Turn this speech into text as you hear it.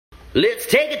Let's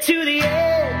take it to the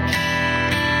edge.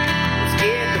 Let's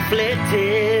get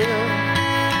reflective.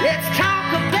 Let's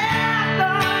talk about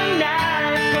the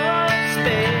night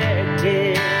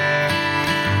perspective.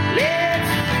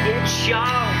 Let's get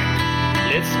sharp.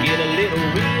 Let's get a little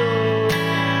real.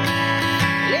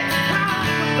 Let's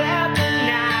talk about the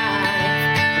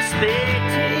night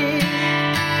perspective.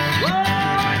 Whoa,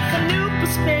 it's a new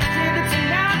perspective. It's a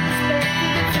night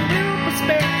perspective. It's a new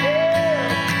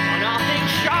perspective on all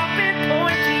things sharp and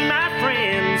pointy, my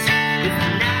friends. It's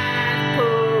night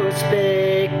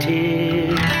perspective.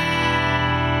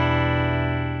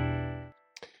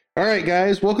 All right,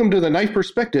 guys, welcome to the Knife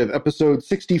Perspective, episode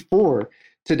 64.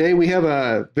 Today we have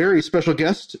a very special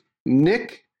guest,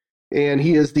 Nick, and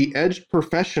he is the Edged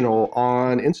Professional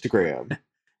on Instagram.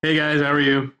 Hey guys, how are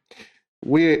you?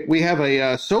 We have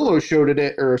a solo show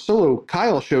today, or a solo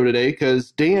Kyle show today,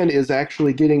 because Dan is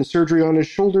actually getting surgery on his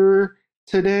shoulder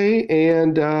today,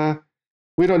 and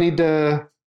we don't need to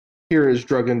hear his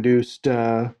drug-induced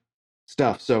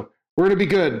stuff, so we're going to be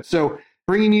good. So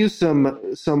bringing you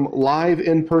some live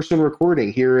in-person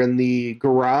recording here in the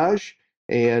garage,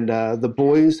 and the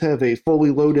boys have a fully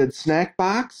loaded snack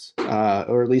box,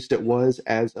 or at least it was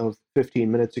as of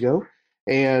 15 minutes ago,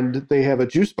 and they have a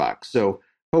juice box. So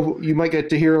you might get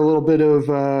to hear a little bit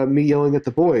of me yelling at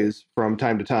the boys from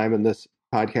time to time in this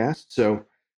podcast. So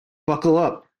buckle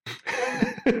up.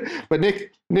 But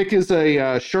Nick is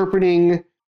a sharpening,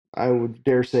 I would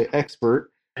dare say,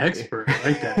 expert. Expert, I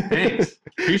like that. Thanks.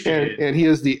 Appreciate it. And he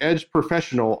is the Edge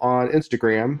Professional on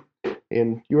Instagram.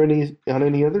 And you're on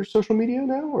any other social media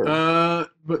now? Or?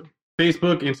 But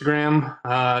Facebook, Instagram,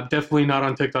 definitely not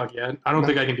on TikTok yet. I don't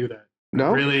think I can do that.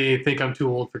 No? I really think I'm too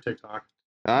old for TikTok.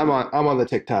 I'm on the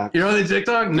TikTok. You're on the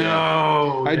TikTok?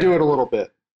 No. I do it a little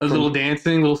bit. A little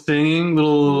dancing, little singing,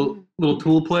 little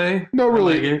tool play. No,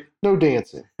 really, I like it. no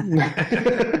dancing.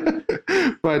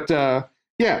 But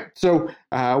yeah, so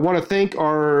I want to thank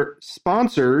our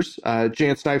sponsors,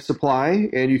 Jantz Knife Supply,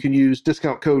 and you can use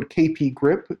discount code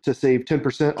KPGRIP to save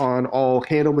 10% on all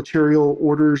handle material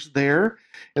orders there.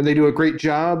 And they do a great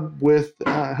job with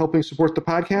helping support the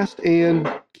podcast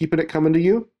and keeping it coming to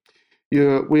you.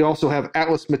 We also have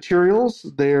Atlas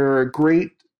Materials. They're a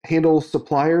great handle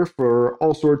supplier for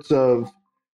all sorts of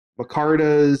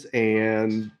Micartas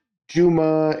and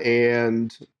Juma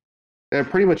and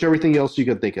pretty much everything else you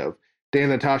can think of. Dan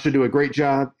and Natasha do a great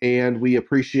job, and we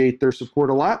appreciate their support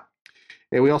a lot.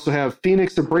 And we also have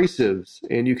Phoenix Abrasives,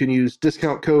 and you can use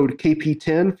discount code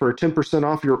KP10 for 10%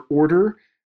 off your order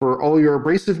for all your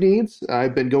abrasive needs.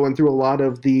 I've been going through a lot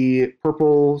of the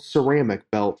purple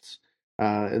ceramic belts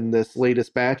in this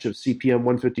latest batch of CPM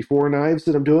 154 knives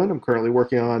that I'm doing. I'm currently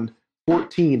working on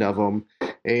 14 of them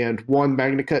and one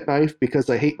MagnaCut knife because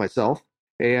I hate myself.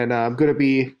 And I'm going to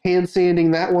be hand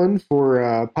sanding that one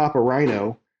for Papa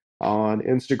Rhino on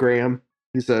Instagram.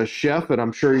 He's a chef, and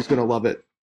I'm sure he's going to love it.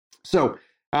 So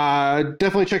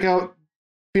definitely check out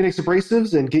Phoenix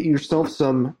Abrasives and get yourself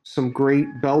some great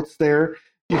belts there.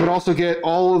 You can also get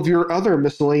all of your other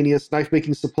miscellaneous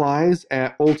knife-making supplies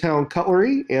at Old Town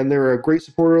Cutlery, and they're a great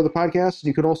supporter of the podcast.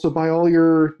 You can also buy all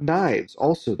your knives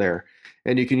also there.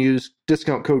 And you can use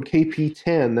discount code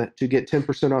KP10 to get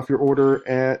 10% off your order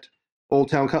at Old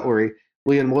Town Cutlery.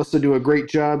 Lee and Melissa do a great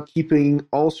job keeping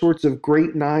all sorts of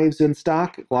great knives in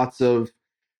stock, lots of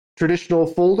traditional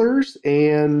folders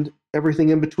and everything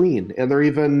in between. And they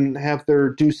even have their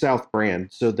Due South brand,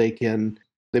 so they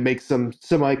make some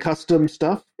semi-custom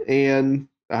stuff and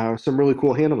some really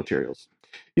cool handle materials.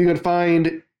 You can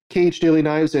find Cage Daily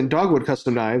Knives and Dogwood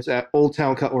Custom Knives at Old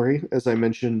Town Cutlery, as I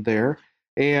mentioned there.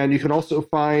 And you can also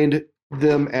find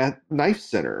them at Knife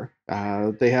Center.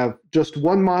 They have just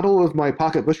one model of my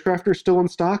Pocket Bushcrafter still in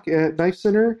stock at Knife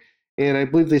Center, and I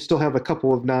believe they still have a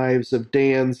couple of knives of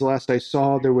Dan's. Last I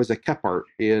saw, there was a Kephart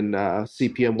in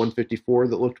CPM 154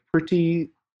 that looked pretty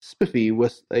spiffy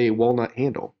with a walnut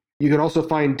handle. You can also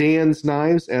find Dan's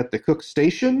knives at the Cook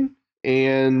Station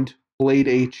and Blade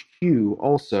HQ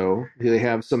also. They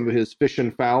have some of his fish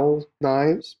and fowl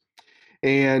knives.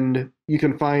 And you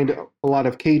can find a lot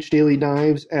of Cage Daily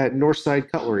knives at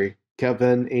Northside Cutlery.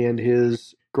 Kevin and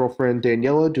his girlfriend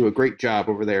Daniela do a great job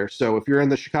over there. So if you're in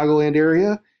the Chicagoland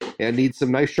area and need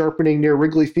some knife sharpening near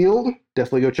Wrigley Field,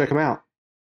 definitely go check them out.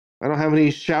 I don't have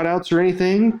any shout outs or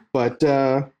anything, but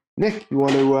Nick, you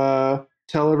want to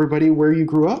tell everybody where you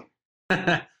grew up?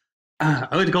 I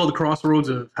like to call it the crossroads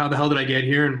of how the hell did I get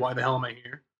here and why the hell am I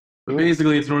here. But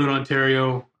basically, it's Northern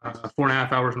Ontario,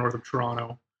 4.5 hours north of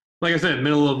Toronto. Like I said,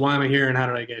 middle of why am I here and how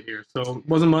did I get here? So it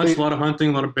wasn't much, a lot of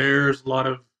hunting, a lot of bears, a lot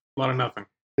of nothing.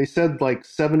 They said like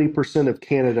 70% of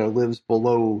Canada lives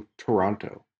below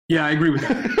Toronto. Yeah, I agree with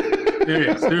that.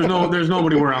 There is. There's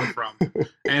nobody where I'm from.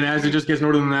 And as it just gets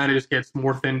northern than that, it just gets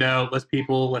more thinned out. Less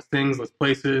people, less things, less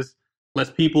places,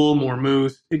 less people, more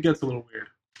moose. It gets a little weird.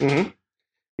 Mm-hmm.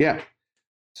 Yeah.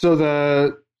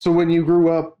 So when you grew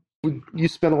up, you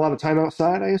spent a lot of time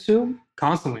outside, I assume?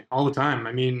 Constantly, all the time.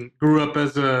 I mean, grew up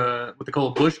as what they call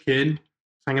a bush kid,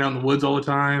 hanging out in the woods all the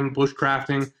time, bush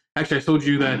crafting. Actually, I showed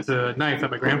you that knife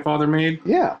that my grandfather made.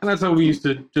 Yeah. And that's how we used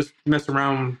to just mess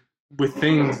around with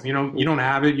things. You know, you don't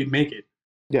have it, you'd make it.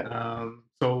 Yeah.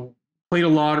 So played a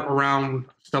lot around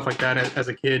stuff like that as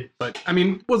a kid. But, I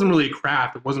mean, it wasn't really a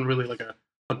craft. It wasn't really like a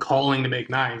calling to make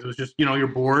knives. It was just, you're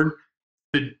bored.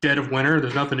 The dead of winter,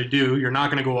 there's nothing to do. You're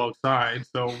not going to go outside.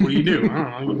 So what do? I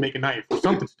don't know. You make a knife or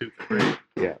something stupid, right?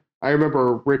 Yeah. I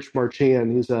remember Rich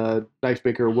Marchand, who's a knife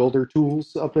maker, Wilder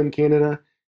Tools up in Canada.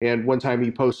 And one time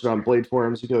he posted on Blade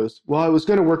Forums, he goes, well, I was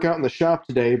going to work out in the shop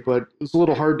today, but it was a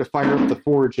little hard to fire up the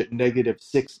forge at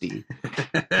 -60.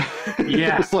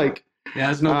 Yeah. It's like, yeah,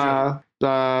 it's no joke.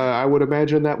 I would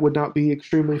imagine that would not be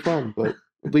extremely fun, but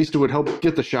at least it would help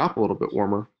get the shop a little bit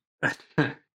warmer.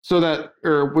 So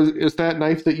is that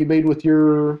knife that you made with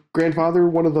your grandfather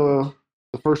one of the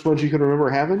first ones you can remember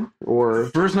having? Or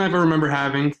first knife I remember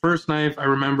having, first knife I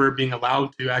remember being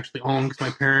allowed to actually own because my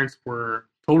parents were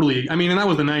totally, I mean, and that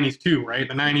was the 90s too, right?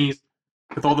 The 90s,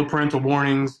 with all the parental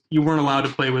warnings, you weren't allowed to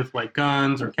play with like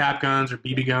guns or cap guns or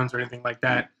BB guns or anything like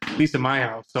that, at least in my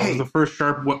house. So it was the first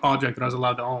sharp object that I was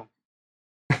allowed to own.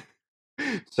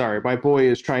 Sorry, my boy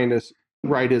is trying to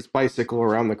ride his bicycle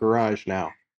around the garage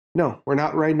now. No, we're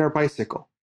not riding our bicycle.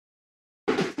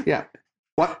 Yeah.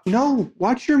 What? No,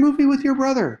 watch your movie with your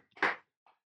brother.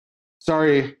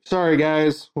 Sorry,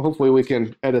 guys. Well, hopefully we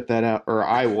can edit that out, or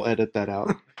I will edit that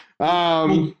out.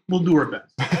 We'll do our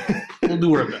best. We'll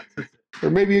do our best. Or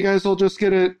maybe you guys will just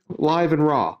get it live and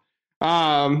raw.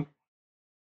 How'd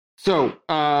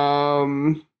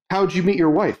you meet your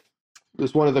wife?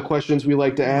 Is one of the questions we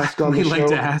like to ask on the show. We like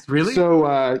to ask, really?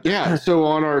 So, so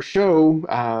on our show,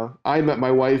 I met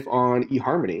my wife on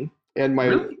eHarmony. And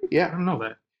really? Yeah. I don't know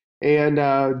that. And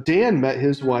Dan met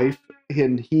his wife,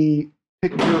 and he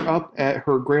picked her up at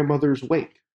her grandmother's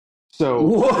wake. So,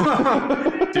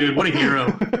 whoa. Dude, what a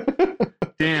hero.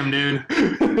 Damn, dude.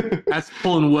 That's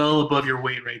pulling well above your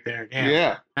weight right there. Damn.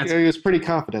 Yeah. He was pretty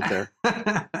confident there.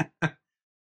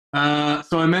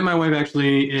 So I met my wife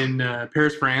actually in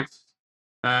Paris, France.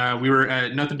 We were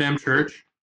at Notre Dame Church.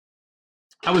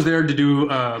 I was there to do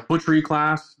a butchery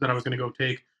class that I was going to go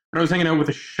take. But I was hanging out with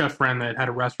a chef friend that had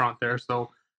a restaurant there. So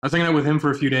I was hanging out with him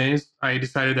for a few days. I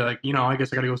decided that, I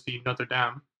guess I got to go see Notre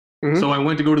Dame. Mm-hmm. So I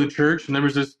went to go to the church, and there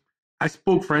was I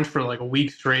spoke French for like a week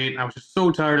straight. And I was just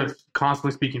so tired of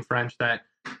constantly speaking French that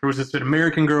there was this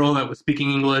American girl that was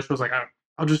speaking English. I was like,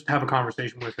 I'll just have a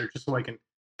conversation with her just so I can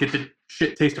get the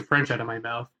shit taste of French out of my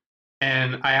mouth.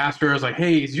 And I asked her, I was like,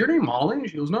 hey, is your name Molly?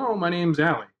 She goes, no, my name's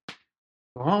Allie.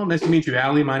 Well, nice to meet you,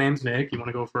 Allie. My name's Nick. You want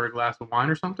to go for a glass of wine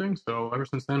or something? So ever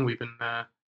since then, we've been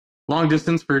long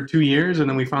distance for 2 years, and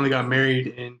then we finally got married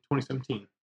in 2017.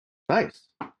 Nice.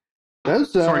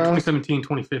 That's, 2017,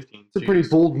 2015. It's a pretty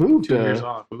bold move. 2 years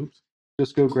off. Oops.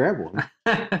 Just go grab one.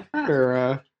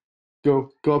 Or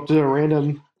go up to a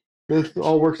random... It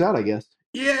all works out, I guess.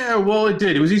 Yeah, well, it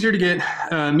did. It was easier to get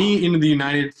me into the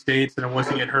United States than it was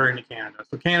to get her into Canada.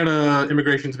 So Canada,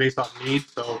 immigration is based off need.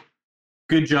 So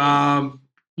good job.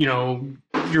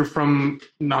 You're from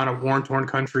not a war-torn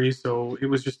country, so it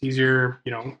was just easier.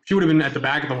 She would have been at the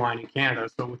back of the line in Canada.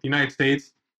 So with the United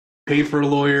States, paid for a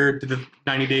lawyer, did the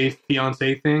 90-day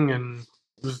fiance thing, and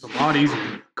it was just a lot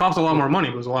easier. Cost a lot more money,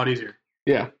 but it was a lot easier.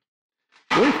 Yeah.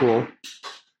 Very cool.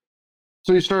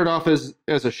 So you started off as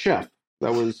a chef.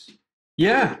 That was...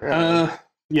 Yeah.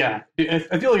 Yeah. I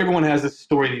feel like everyone has this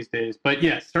story these days. But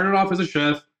yeah, started off as a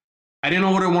chef. I didn't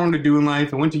know what I wanted to do in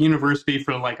life. I went to university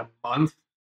for like a month,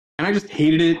 and I just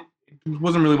hated it. It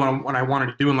wasn't really what I wanted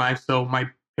to do in life. So my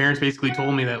parents basically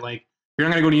told me that, like, if you're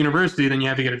not going to go to university, then you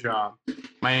have to get a job.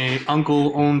 My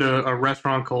uncle owned a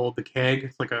restaurant called The Keg.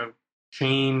 It's like a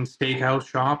chain steakhouse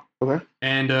shop. Okay.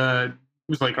 And it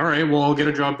was like, all right, well, I'll get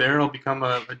a job there. I'll become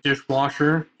a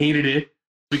dishwasher. Hated it.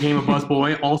 Became a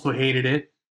busboy. Also hated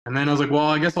it. And then I was like, well,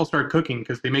 I guess I'll start cooking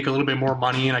because they make a little bit more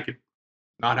money and I could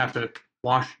not have to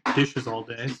wash dishes all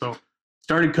day. So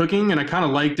started cooking and I kind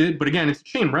of liked it. But again, it's a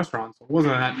chain restaurant, so it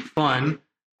wasn't that fun.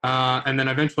 And then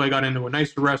eventually I got into a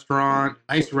nicer restaurant.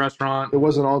 It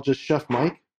wasn't all just Chef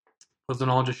Mike? It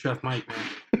wasn't all just Chef Mike,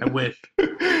 man. I wish.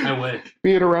 I wish.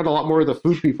 Being around a lot more of the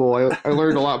food people, I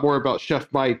learned a lot more about Chef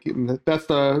Mike. And that's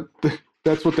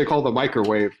what they call the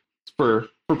microwave for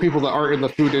people that aren't in the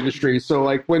food industry. So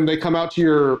like when they come out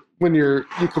to when you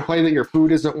complain that your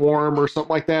food isn't warm or something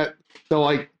like that,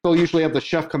 they'll usually have the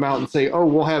chef come out and say, "Oh,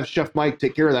 we'll have Chef Mike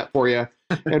take care of that for you,"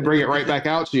 and bring it right back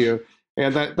out to you.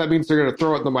 And that means they're going to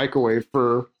throw it in the microwave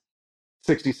for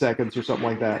 60 seconds or something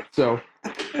like that. So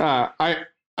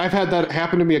I've had that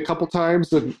happen to me a couple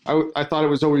times, and I thought it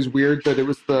was always weird that it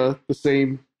was the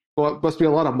same. Well, it must be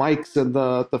a lot of mics in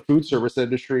the food service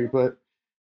industry, but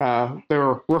they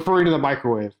were referring to the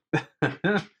microwave.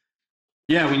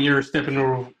 Yeah, when you're stepping into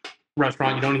a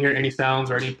restaurant, you don't hear any sounds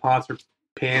or any pots or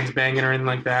pans banging or anything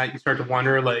like that. You start to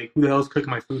wonder, like, who the hell's cooking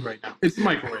my food right now? It's the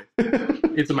microwave.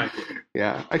 It's a microwave.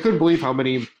 Yeah, I couldn't believe how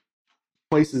many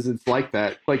places it's like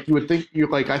that. Like, you would think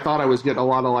I thought I was getting a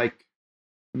lot of like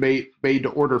made to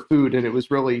order food, and it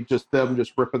was really just them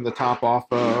just ripping the top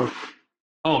off of.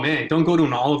 Oh man, don't go to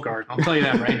an Olive Garden. I'll tell you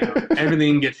that right now.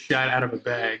 Everything gets shot out of a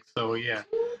bag. So yeah,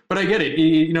 but I get it.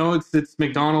 You know, it's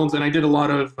McDonald's, and I did a lot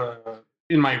of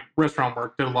in my restaurant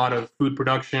work. Did a lot of food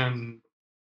production,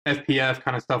 FPF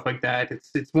kind of stuff like that.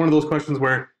 It's one of those questions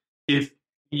where if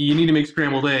you need to make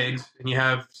scrambled eggs and you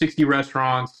have 60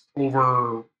 restaurants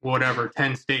over whatever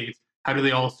 10 states, how do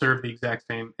they all serve the exact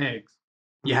same eggs?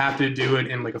 You have to do it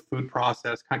in like a food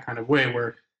process kind of way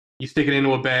where you stick it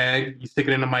into a bag, you stick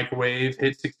it in a microwave,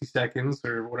 hit 60 seconds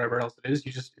or whatever else it is.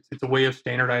 It's a way of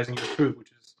standardizing your food,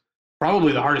 which is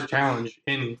probably the hardest challenge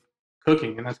in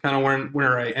cooking. And that's kind of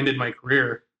where I ended my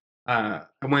career. I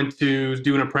went to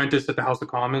do an apprentice at the House of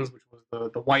Commons, which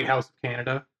was the White House of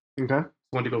Canada. Okay.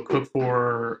 I went to go cook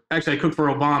I cooked for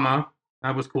Obama.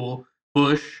 That was cool.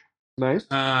 Bush. Nice.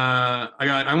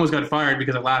 I almost got fired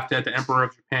because I laughed at the Emperor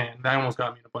of Japan. That almost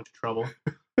got me in a bunch of trouble.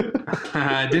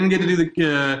 Didn't get to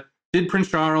do did Prince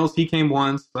Charles. He came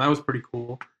once, so that was pretty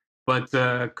cool. But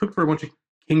cooked for a bunch of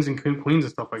kings and queens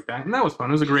and stuff like that, and that was fun.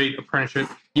 It was a great apprenticeship.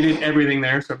 You did everything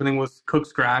there, so everything was cooked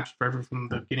scratch from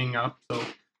the beginning up. So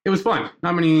it was fun.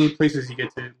 Not many places you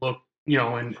get to look,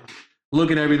 and look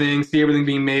at everything, see everything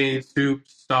being made,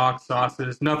 soups, stock,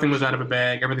 sauces. Nothing was out of a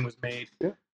bag. Everything was made.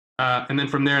 Yeah. And then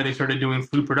from there, they started doing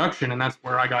food production, and that's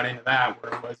where I got into that,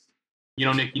 where it was,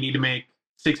 Nick, you need to make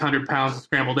 600 pounds of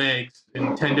scrambled eggs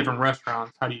in 10 different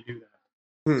restaurants. How do you do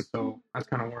that? So that's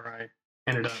kind of where I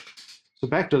ended up. So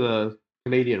back to the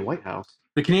Canadian White House.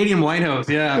 The Canadian White House,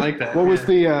 yeah, I like that. What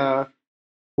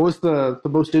was the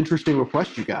most interesting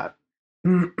request you got?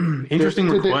 Interesting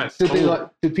request.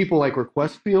 Did people like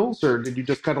request meals, or did you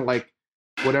just kind of like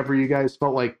whatever you guys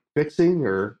felt like fixing?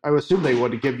 Or I would assume they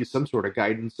wanted to give you some sort of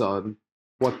guidance on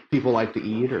what people like to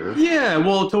eat, or yeah,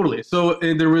 well, totally. So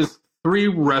there was 3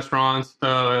 restaurants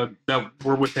that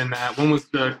were within that. One was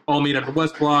all made at the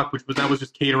West Block, that was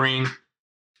just catering,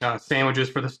 sandwiches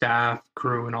for the staff,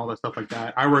 crew, and all that stuff like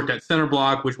that. I worked at Center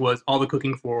Block, which was all the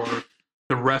cooking for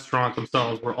the restaurant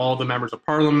themselves, where all the members of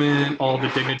parliament, all the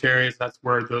dignitaries, that's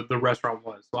where the restaurant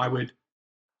was. So I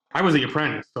was the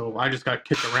apprentice, so I just got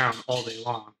kicked around all day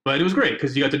long. But it was great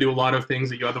because you got to do a lot of things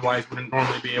that you otherwise wouldn't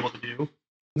normally be able to do.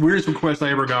 The weirdest request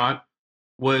I ever got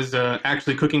was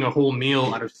actually cooking a whole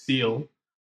meal out of seal.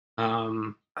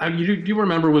 Do you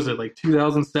remember, was it like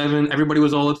 2007? Everybody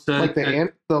was all upset.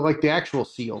 Like the actual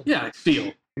seal. Yeah, like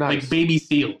seal. Nice. Like baby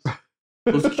seals.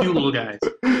 Those cute little guys.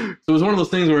 So it was one of those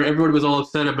things where everybody was all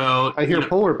upset about. I hear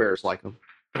polar bears like them.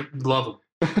 Love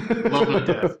them. Love them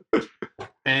to death.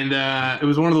 And it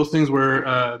was one of those things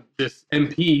where this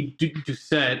MP,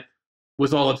 Doucette,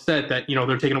 was all upset that,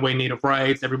 they're taking away native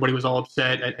rights. Everybody was all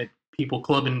upset at people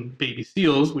clubbing baby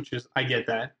seals, which is, I get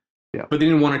that. Yeah. But they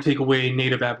didn't want to take away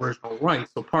native Aboriginal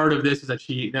rights. So part of this is that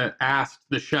she asked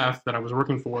the chef that I was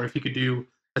working for if he could do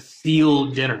a seal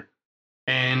dinner.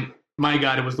 And my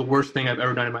God, it was the worst thing I've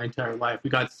ever done in my entire life. We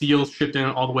got seals shipped in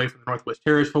all the way from the Northwest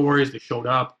Territories. They showed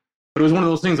up. But it was one of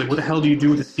those things like, what the hell do you do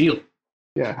with a seal?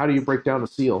 Yeah, how do you break down a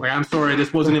seal? Like, I'm sorry,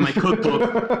 this wasn't in my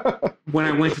cookbook. When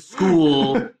I went to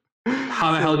school,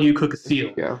 how the hell do you cook a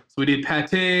seal? Yeah. So we did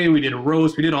pate, we did a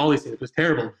roast, we did all these things. It was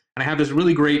terrible. And I have this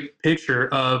really great picture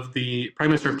of the Prime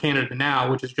Minister of Canada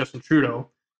now, which is Justin Trudeau.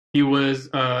 He was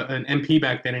an MP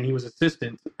back then, and he was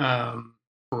assistant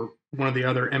for one of the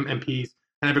other MPs.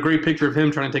 And I have a great picture of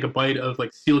him trying to take a bite of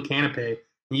like seal canapé.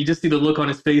 And you just see the look on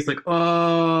his face like,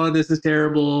 oh, this is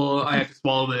terrible. I have to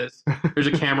swallow this. There's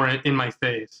a camera in my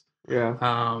face.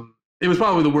 Yeah. It was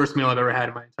probably the worst meal I've ever had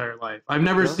in my entire life. I've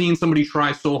never seen somebody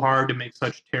try so hard to make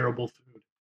such terrible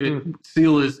food.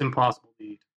 Seal is impossible to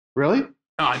eat. Really?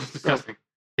 Oh, it's disgusting.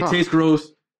 It tastes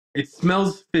gross. It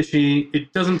smells fishy.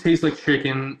 It doesn't taste like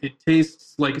chicken. It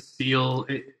tastes like a seal.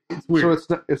 It's weird.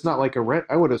 So it's not like a red.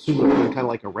 I would assume it would be kind of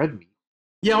like a red meat.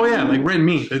 Yeah, oh yeah, like red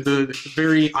meat. It's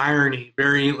very irony,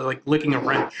 very like licking a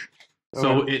wrench.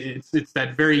 So it's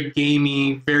that very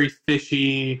gamey, very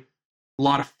fishy, a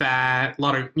lot of fat, a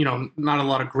lot of, not a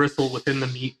lot of gristle within the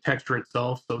meat texture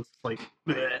itself. So it's like,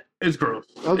 bleh, it's gross.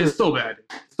 Okay. It's so bad.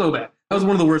 So bad. That was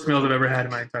one of the worst meals I've ever had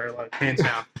in my entire life, hands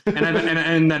down.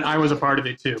 And that I was a part of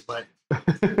it too. But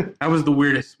that was the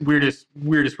weirdest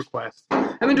request.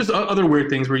 And then just other weird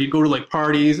things where you go to like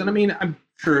parties. And I mean, I'm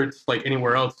sure it's like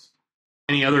anywhere else,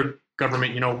 any other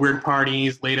government, weird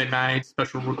parties, late at night,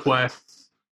 special requests.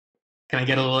 Can I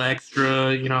get a little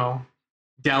extra,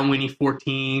 Dalwhinnie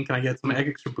 14? Can I get some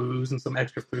extra booze and some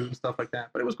extra food and stuff like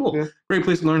that? But it was cool. Yeah. Great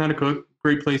place to learn how to cook.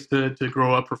 Great place to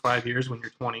grow up for 5 years when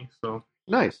you're 20. So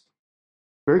Nice.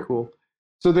 Very cool.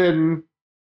 So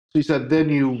you said then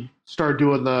you started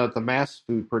doing the mass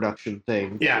food production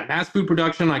thing. yeah, mass food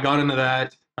production. I got into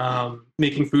that,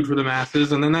 making food for the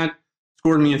masses, and then that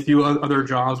scored me a few other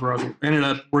jobs where I ended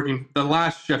up working. The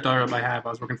last chef job I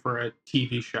was working for a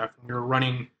TV chef. We were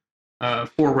running 4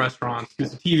 restaurants. He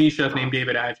was a TV chef named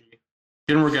David Adgie.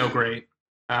 Didn't work out great.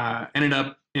 Ended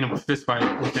up in a fist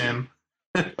fight with him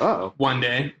one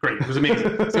day. Great. It was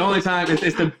amazing. It's the only time.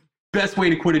 It's the best way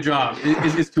to quit a job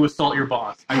is to assault your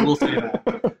boss. I will say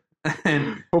that.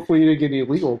 And hopefully you didn't get any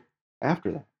legal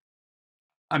after that.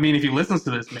 I mean, if he listens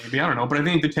to this, maybe. I don't know. But I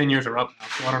think the 10 years are up now,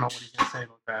 so I don't know what he's going to say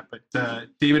about that. But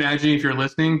David Adgie, if you're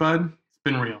listening, bud, it's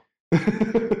been real.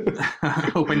 I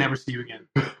hope I never see you again.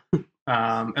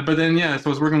 But then, so I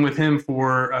was working with him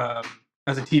for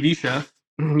as a TV chef,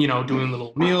 doing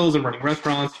little meals and running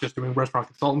restaurants, just doing restaurant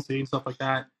consultancy and stuff like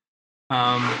that.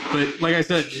 But like I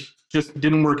said, it just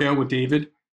didn't work out with David.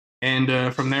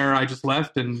 And from there, I just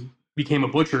left and became a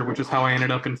butcher, which is how I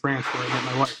ended up in France, where I met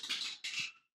my wife.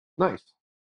 Nice.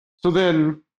 So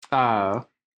then, so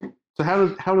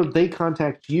how did they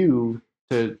contact you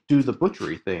to do the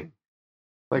butchery thing?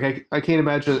 Like I can't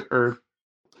imagine. Or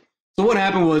so what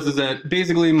happened was that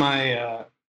basically my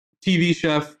TV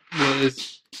chef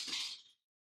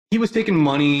he was taking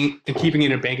money and keeping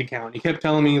it in a bank account. He kept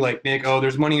telling me like, Nick,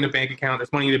 there's money in a bank account.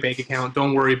 There's money in a bank account.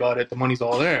 Don't worry about it. The money's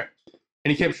all there.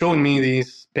 And he kept showing me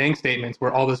these bank statements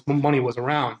where all this money was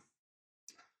around.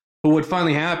 But what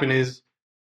finally happened is,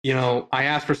 I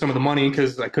asked for some of the money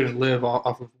because I couldn't live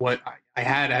off of what I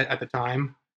had at the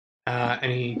time.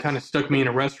 And he kind of stuck me in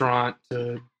a restaurant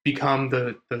to become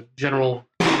the general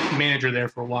manager there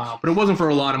for a while. But it wasn't for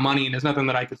a lot of money, and there's nothing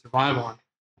that I could survive on.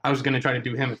 I was going to try to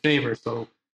do him a favor. So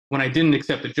when I didn't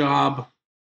accept the job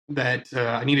that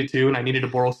I needed to, and I needed to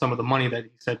borrow some of the money that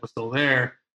he said was still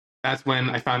there, that's when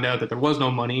I found out that there was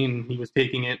no money and he was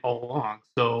taking it all along.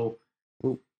 So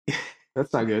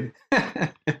that's not good.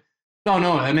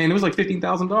 No, I mean, it was like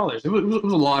 $15,000. It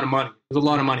was a lot of money. It was a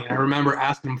lot of money. And I remember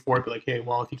asking him for it, be like, hey,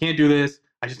 well, if you can't do this,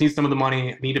 I just need some of the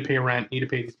money. I need to pay rent, need to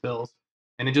pay these bills.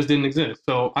 And it just didn't exist.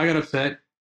 So I got upset.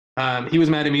 He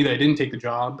was mad at me that I didn't take the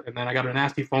job. And then I got a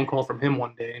nasty phone call from him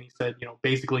one day. And he said,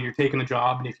 basically, you're taking the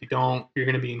job. And if you don't, you're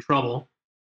going to be in trouble.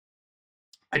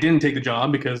 I didn't take the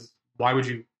job because why would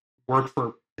you work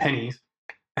for pennies?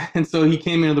 And so he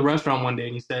came into the restaurant one day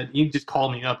and he just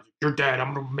called me up. You're dead.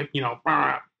 I'm going to make,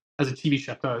 as a TV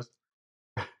chef does.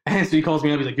 And so he calls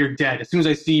me up. He's like, you're dead. As soon as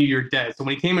I see you, you're dead. So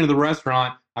when he came into the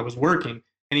restaurant, I was working.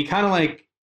 And he kind of like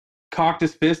cocked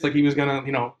his fist like he was going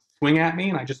to, swing at me.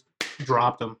 And I just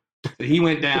dropped him. So he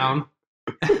went down.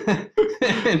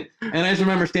 and I just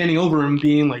remember standing over him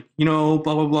being like, blah,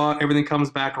 blah, blah. Everything comes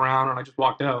back around. And I just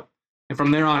walked out. And from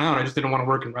there on out, I just didn't want to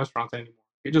work in restaurants anymore.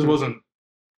 It just wasn't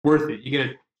worth it. You get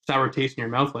a sour taste in your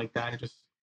mouth like that. It just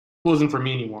wasn't for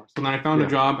me anymore. So then I found a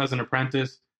job as an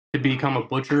apprentice to become a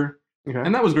butcher. Okay.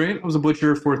 And that was great. I was a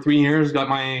butcher for 3 years, got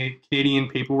my Canadian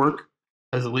paperwork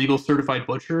as a legal certified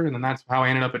butcher. And then that's how I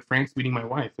ended up at France meeting my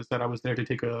wife, is that I was there to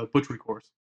take a butchery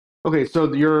course. Okay, so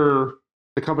the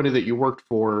company that you worked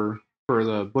for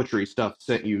the butchery stuff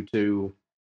sent you to...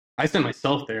 I sent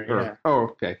myself there, yeah. Oh,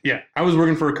 okay. Yeah, I was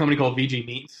working for a company called VG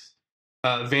Meats,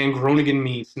 Van Groningen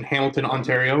Meats in Hamilton,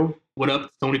 Ontario. What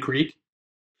up, Stony Creek?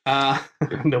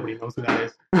 Nobody knows who that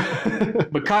is.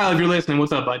 But Kyle, if you're listening,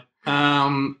 what's up, bud?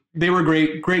 They were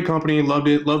great company. Loved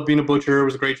it. Loved being a butcher. It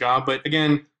was a great job. But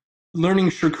again, learning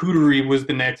charcuterie was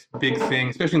the next big thing,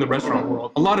 especially in the restaurant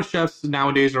world. A lot of chefs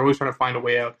nowadays are always trying to find a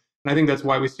way out. And I think that's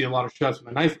why we see a lot of chefs in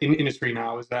the knife industry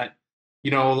now, is that, a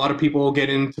lot of people get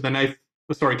into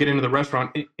the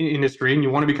restaurant industry, and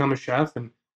you want to become a chef, and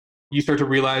you start to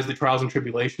realize the trials and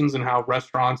tribulations and how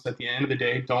restaurants at the end of the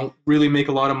day don't really make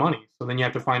a lot of money. So then you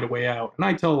have to find a way out. And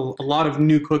I tell a lot of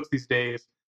new cooks these days,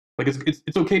 like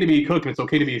it's okay to be a cook and it's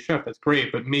okay to be a chef. That's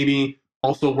great. But maybe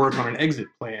also work on an exit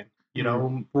plan,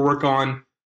 work on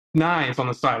knives on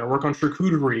the side, or work on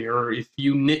charcuterie, or if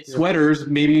you knit sweaters,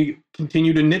 maybe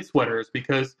continue to knit sweaters,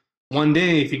 because one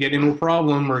day if you get into a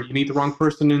problem or you meet the wrong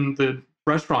person in the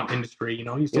restaurant industry.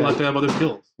 You still have to have other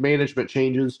skills. Management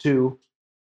changes too.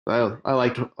 I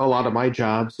liked a lot of my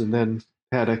jobs, and then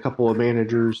had a couple of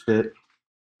managers that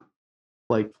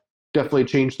like definitely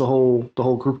changed the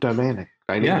whole group dynamic.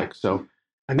 So,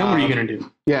 And then what are you gonna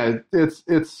do? Yeah,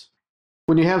 it's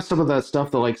when you have some of that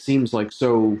stuff that like seems like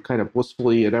so kind of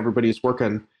blissfully and everybody's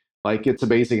working, like it's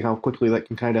amazing how quickly that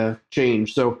can kind of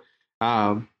change. So,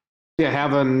 yeah,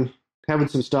 having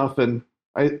some stuff, and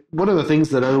one of the things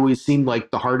that always seemed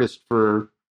like the hardest for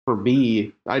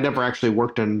me, I never actually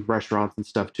worked in restaurants and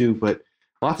stuff too, but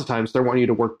lots of times they want you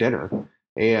to work dinner,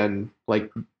 and like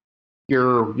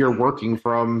you're working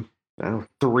from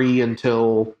 3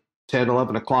 until 10,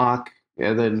 11 o'clock,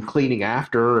 and then cleaning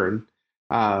after, and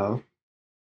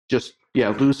just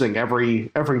losing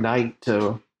every night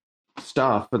to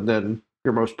stuff, and then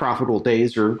your most profitable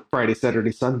days are Friday,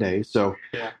 Saturday, Sunday. So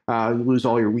you lose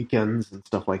all your weekends and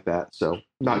stuff like that. So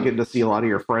not getting to see a lot of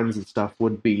your friends and stuff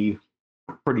would be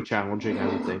pretty challenging, I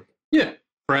would think. Yeah,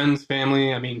 friends,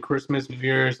 family. I mean, Christmas, New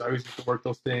Year's. I always used to work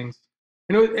those things.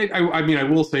 I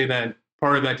will say that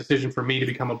part of that decision for me to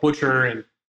become a butcher and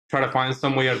try to find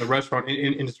some way out of the restaurant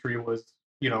industry was,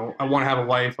 I want to have a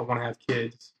wife, I want to have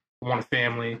kids, I want a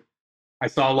family. I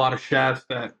saw a lot of chefs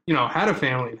that, had a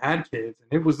family and had kids, and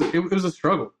it was a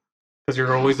struggle because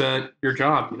you're always at your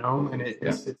job, and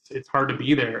it's hard to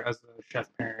be there as a chef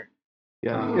parent.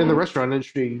 Yeah, in the restaurant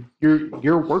industry,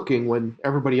 you're working when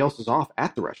everybody else is off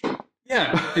at the restaurant.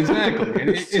 Yeah, exactly. And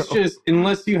it's just,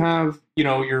 unless you have,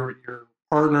 your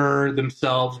partner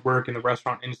themselves work in the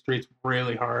restaurant industry, it's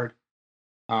really hard.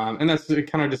 And that's the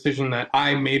kind of decision that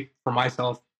I made for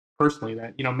myself personally,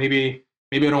 that, maybe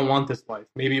I don't want this life.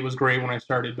 Maybe it was great when I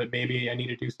started, but maybe I need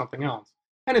to do something else.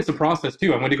 And it's a process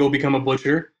too. I went to go become a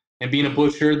butcher, and being a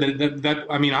butcher,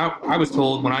 I was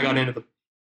told when I got into the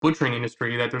butchering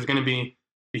industry that there's going to be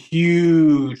a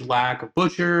huge lack of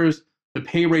butchers. The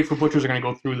pay rate for butchers are going to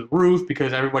go through the roof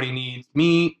because everybody needs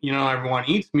meat. Everyone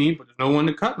eats meat, but there's no one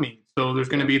to cut meat. So there's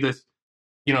going to be this,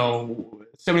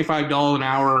 $75 an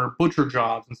hour butcher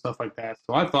jobs and stuff like that.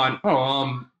 So I thought,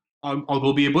 I'll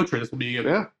go be a butcher. This will be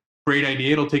a great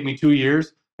idea. It'll take me 2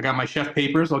 years. I got my chef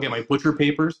papers. I'll get my butcher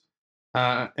papers.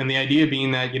 And the idea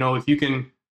being that, if you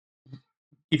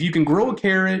can grow a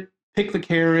carrot, pick the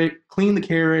carrot, clean the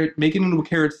carrot, make it into a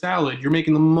carrot salad, you're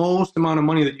making the most amount of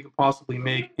money that you can possibly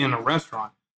make in a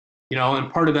restaurant. And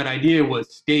part of that idea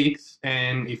was steaks.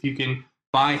 And if you can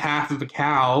buy half of a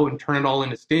cow and turn it all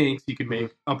into steaks, you can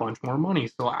make a bunch more money.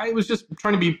 So I was just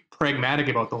trying to be pragmatic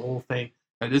about the whole thing.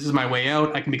 This is my way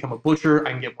out. I can become a butcher.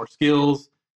 I can get more skills.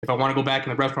 If I want to go back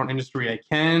in the restaurant industry, I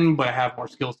can, but I have more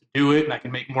skills to do it, and I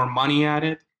can make more money at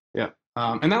it. Yeah.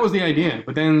 And that was the idea.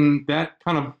 But then that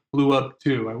kind of blew up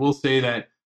too. I will say that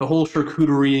the whole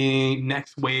charcuterie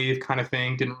next wave kind of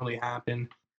thing didn't really happen.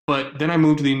 But then I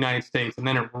moved to the United States, and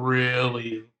then it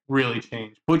really, really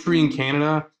changed. Butchery in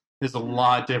Canada is a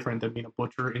lot different than being a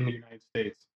butcher in the United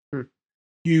States.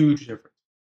 Huge difference.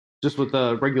 Just with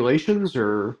the regulations,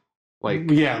 or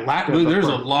like? Yeah, there's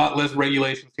a lot less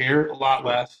regulations here, a lot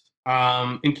less.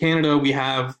 In Canada,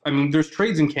 there's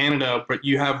trades in Canada, but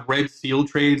you have red seal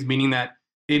trades, meaning that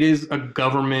it is a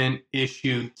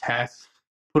government-issued test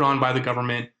put on by the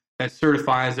government that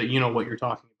certifies that you know what you're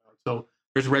talking about. So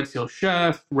there's red seal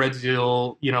chef, red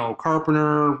seal,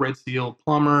 carpenter, red seal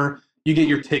plumber. You get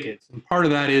your tickets, and part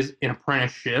of that is an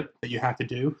apprenticeship that you have to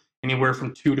do, anywhere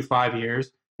from 2 to 5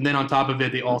 years. And then on top of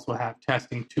it, they also have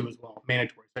testing too as well,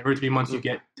 mandatory. So every 3 months you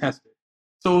get tested.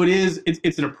 So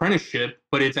it's an apprenticeship,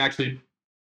 but it's actually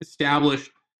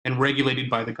established and regulated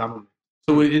by the government.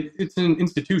 So it's an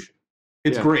institution.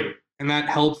 It's great, and that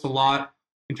helps a lot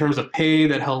in terms of pay.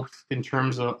 That helps in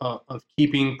terms of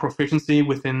keeping proficiency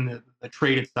within the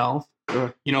trade itself.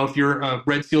 Sure. If you're a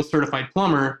Red Seal certified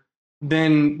plumber,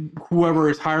 then whoever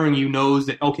is hiring you knows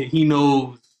that, okay, he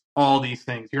knows all these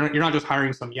things. You're not just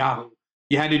hiring some Yahoo.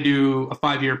 You had to do a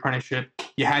 5-year apprenticeship.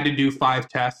 You had to do 5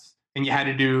 tests, and you had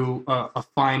to do a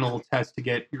final test to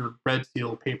get your Red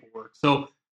Seal paperwork. So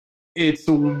it's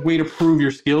a way to prove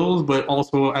your skills, but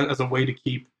also as a way to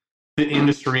keep the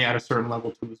industry at a certain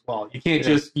level too as well. You can't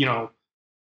just,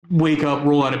 wake up,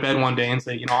 roll out of bed one day and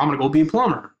say, I'm going to go be a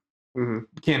plumber. Mm-hmm.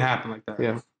 It can't happen like that.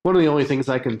 Yeah. One of the only things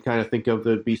I can kind of think of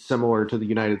that'd be similar to the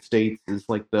United States is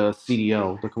like the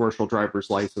CDL, the commercial driver's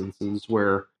licenses,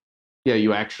 where,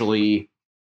 you actually,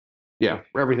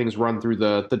 everything's run through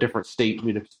the different state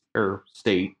and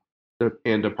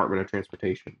Department of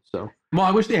Transportation. So, well,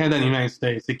 I wish they had that in the United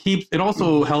States. It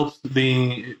also helps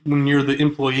when you're the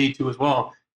employee too as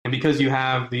well. And because you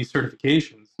have these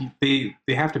certifications, they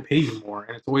have to pay you more,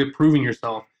 and it's a way of proving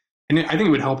yourself. And I think it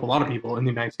would help a lot of people in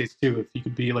the United States too if you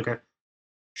could be like a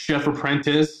chef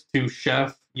apprentice to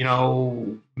chef,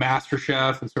 master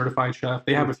chef and certified chef.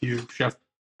 They have a few chef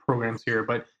programs here,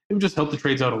 but it would just help the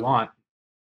trades out a lot.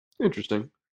 Interesting.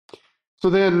 So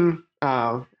then,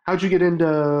 how'd you get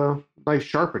into knife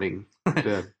sharpening?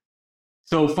 Then?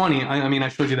 So funny. I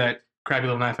showed you that crappy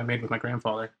little knife I made with my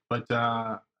grandfather, but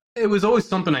it was always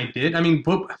something I did.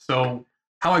 So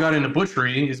how I got into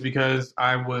butchery is because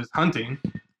I was hunting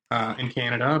in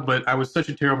Canada, but I was such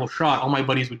a terrible shot. All my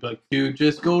buddies would be like, dude,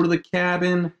 just go to the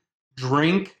cabin,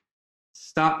 drink,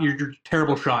 stop your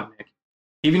terrible shot, Nick.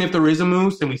 Even if there is a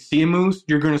moose and we see a moose,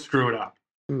 you're going to screw it up.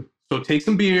 So take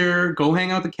some beer, go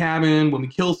hang out at the cabin. When we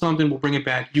kill something, we'll bring it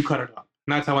back. You cut it up.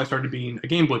 And that's how I started being a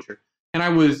game butcher. And I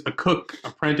was a cook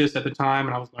apprentice at the time,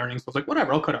 and I was learning. So I was like,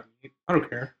 whatever, I'll cut up meat. I don't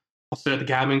care. I'll sit at the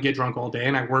cabin, get drunk all day,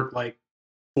 and I worked like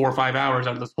 4 or 5 hours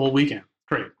out of this whole weekend.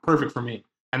 Great. Perfect for me.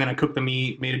 And then I cooked the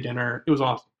meat, made a dinner. It was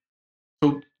awesome.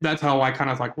 So that's how I kind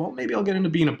of like, well, maybe I'll get into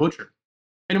being a butcher.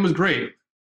 And it was great.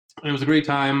 And it was a great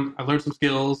time. I learned some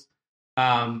skills.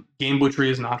 Game butchery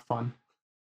is not fun.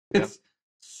 It's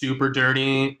super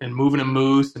dirty, and moving a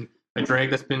moose and a deer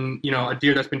that's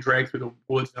been dragged through the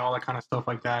woods and all that kind of stuff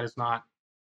like that is not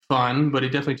fun, but it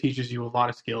definitely teaches you a lot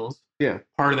of skills. Yeah.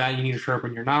 Part of that, you need to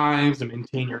sharpen your knives and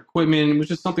maintain your equipment. It was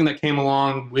just something that came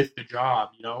along with the job,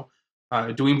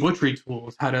 doing butchery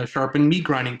tools, how to sharpen meat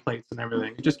grinding plates and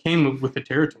everything. It just came with the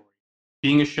territory.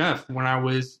 Being a chef, when I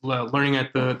was learning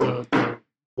at the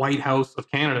White House of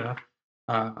Canada,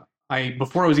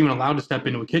 before I was even allowed to step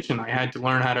into a kitchen, I had to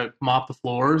learn how to mop the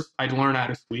floors. I had to learn how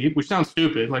to sweep, which sounds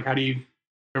stupid. Like, everybody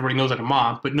knows how to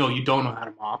mop, but no, you don't know how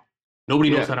to mop.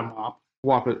 Nobody knows how to mop.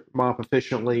 Mop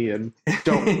efficiently, and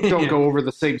don't go over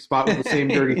the same spot with the same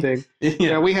dirty thing.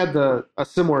 Yeah, we had a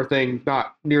similar thing,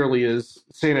 not nearly as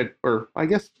I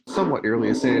guess somewhat nearly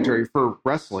as sanitary for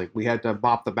wrestling. We had to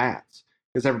mop the mats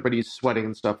because everybody's sweating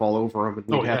and stuff all over them, and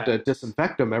we'd have to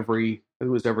disinfect them every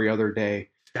other day.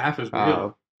 Staff is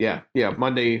real. Yeah.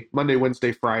 Monday,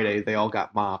 Wednesday, Friday, they all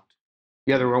got mopped.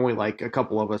 Yeah, there were only like a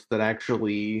couple of us that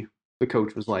actually the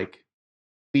coach was like,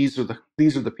 these are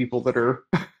the people that are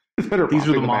these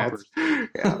are the moppers.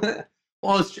 Yeah.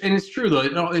 Well, it's true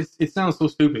though. It sounds so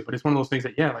stupid, but it's one of those things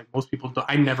that like most people do.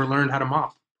 I never learned how to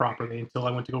mop properly until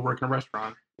I went to go work in a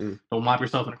restaurant. Don't mop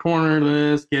yourself in a corner.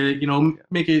 Get it.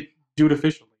 Make it, do it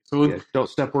efficiently. So don't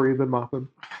step where you've been mopping.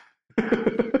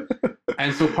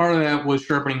 And so part of that was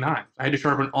sharpening knives. I had to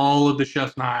sharpen all of the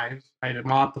chef's knives. I had to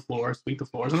mop the floors, sweep the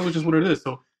floors, and that was just what it is.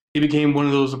 So it became one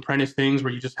of those apprentice things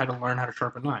where you just had to learn how to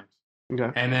sharpen knives. Okay.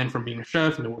 And then from being a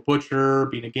chef into a butcher,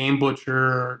 being a game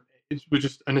butcher, it was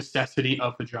just a necessity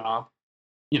of the job.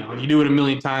 You do it a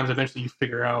million times. Eventually you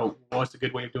figure out what's a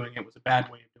good way of doing it, what's a bad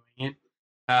way of doing it.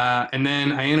 And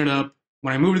then I ended up,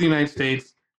 when I moved to the United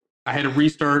States, I had to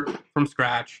restart from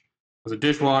scratch. I was a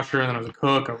dishwasher, and then I was a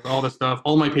cook, I was all this stuff.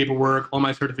 All my paperwork, all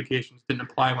my certifications didn't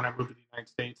apply when I moved to the United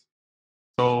States.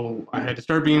 So I had to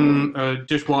start being a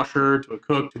dishwasher, to a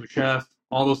cook, to a chef,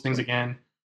 all those things again.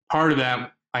 Part of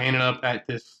that, I ended up at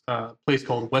this place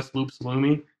called West Loop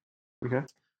Salumi. Okay.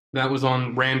 That was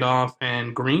on Randolph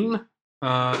and Green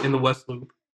in the West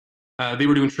Loop. They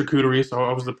were doing charcuterie, so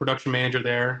I was the production manager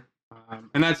there.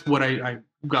 And that's what I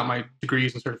got my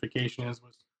degrees and certification was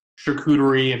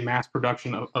charcuterie and mass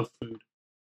production of food.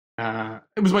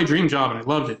 It was my dream job, and I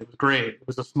loved it. It was great. It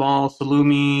was a small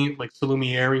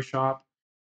salumieri shop.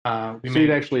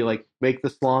 You'd actually make the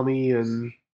salami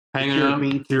and hang it up,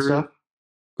 meats and stuff?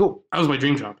 Cool. That was my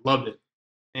dream job. Loved it.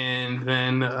 And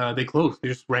then they closed. They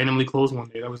just randomly closed one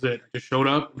day. That was it. I just showed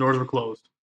up. Doors were closed.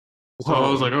 So I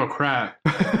was like, oh, crap.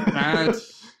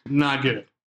 That's not good.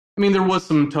 I mean, there was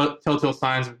some telltale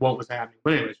signs of what was happening.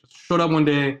 But anyways, just showed up one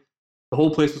day. The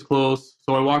whole place was closed.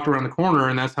 So I walked around the corner,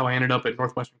 and that's how I ended up at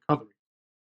Northwestern Cutlery.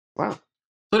 Wow. So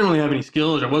I didn't really have any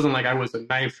skills. It wasn't like I was a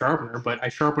knife sharpener, but I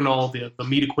sharpened all the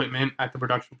meat equipment at the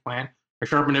production plant. I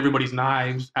sharpened everybody's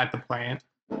knives at the plant.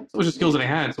 So it was just skills that I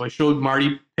had. So I showed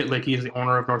Marty Pitlicky, as the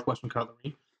owner of Northwestern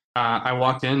Cutlery. I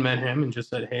walked in, met him, and just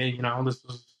said, hey,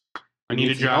 I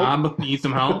need a job, need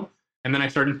some help. And then I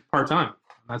started part-time.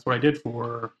 That's what I did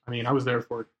I was there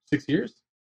for 6 years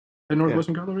at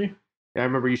Northwestern Cutlery. Yeah, I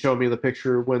remember you showed me the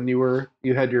picture when you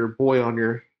had your boy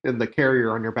in the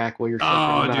carrier on your back while you're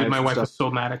sharpening dude, my wife was so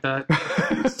mad at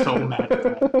that. So mad at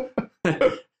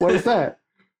that. What is that?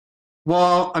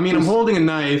 Well, I'm holding a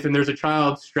knife, and there's a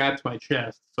child strapped to my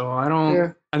chest, so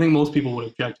I think most people would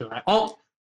object to that.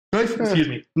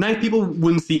 Knife people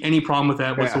wouldn't see any problem with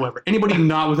that whatsoever. Anybody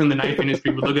not within the knife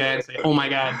industry would look at it and say, oh my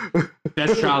God,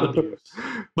 that's child abuse.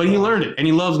 But he learned it, and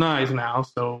he loves knives now,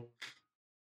 so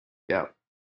yeah,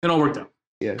 it all worked out.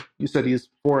 Yeah, you said he's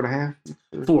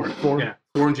 4.5? 4. Yeah,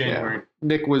 4 in January. Yeah.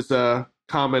 Nick was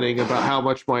commenting about how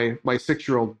much my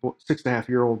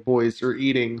 6.5-year-old boys are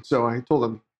eating. So I told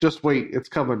them, just wait, it's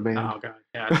coming, man. Oh god,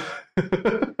 yeah,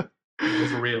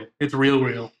 it's real. It's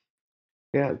real.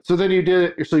 Yeah. So then you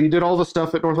did all the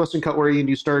stuff at Northwestern Cutlery, and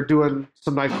you started doing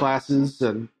some knife classes,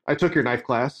 and I took your knife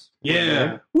class.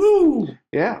 Yeah. Woo!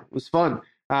 Yeah, it was fun.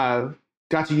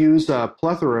 Got to use a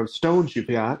plethora of stones you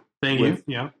got. Thank you.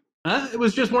 Yeah. It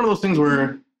was just one of those things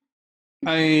where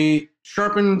I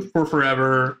sharpened for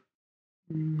forever.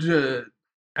 Because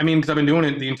I've been doing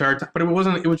it the entire time, but it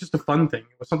was just a fun thing.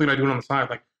 It was something I do on the side,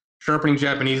 like sharpening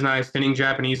Japanese knives, thinning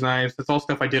Japanese knives. That's all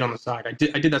stuff I did on the side. I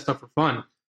did that stuff for fun.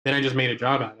 Then I just made a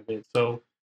job out of it. So,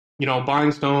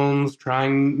 buying stones,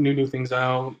 trying new things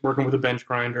out, working with a bench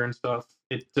grinder and stuff.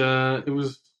 It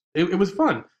was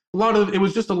fun. It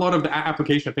was just a lot of the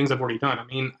application of things I've already done. I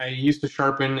mean, I used to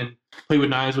sharpen and play with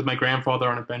knives with my grandfather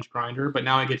on a bench grinder, but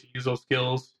now I get to use those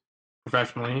skills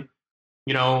professionally.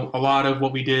 A lot of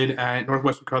what we did at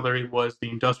Northwestern Cutlery was the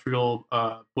industrial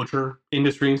butcher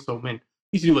industry. So, man,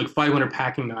 we used to do like 500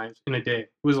 packing knives in a day.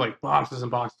 It was like boxes and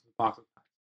boxes and boxes.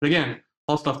 But again,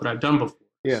 all stuff that I've done before.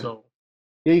 Yeah. So,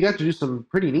 yeah, you got to do some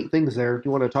pretty neat things there. Do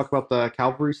you want to talk about the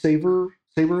Cavalry Saber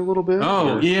a little bit?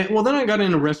 Oh, yeah. Well, then I got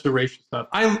into restoration stuff.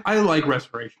 I like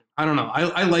restoration. I don't know.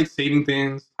 I like saving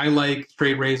things. I like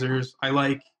straight razors. I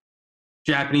like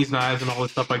Japanese knives and all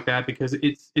this stuff like that because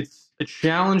it's a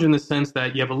challenge in the sense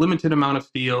that you have a limited amount of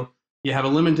steel. You have a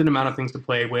limited amount of things to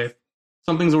play with.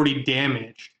 Something's already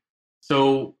damaged.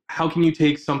 So how can you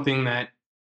take something that,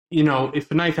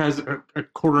 if a knife has a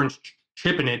quarter-inch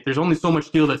chip in it, there's only so much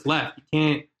steel that's left. You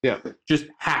can't just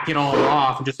hack it all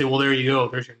off and just say, well, there you go.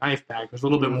 There's your knife back. There's a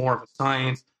little bit more of a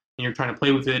science, and you're trying to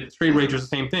play with it. A straight razor is the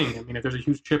same thing. I mean, if there's a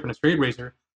huge chip in a straight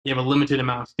razor, you have a limited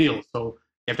amount of steel. So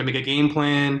you have to make a game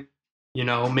plan,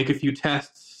 make a few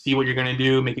tests, see what you're going to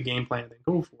do, make a game plan, and then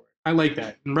go for it. I like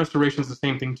that. And restoration is the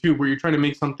same thing, too, where you're trying to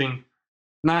make something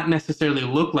not necessarily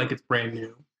look like it's brand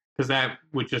new, because that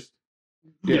would just,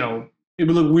 it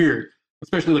would look weird.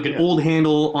 Especially like an old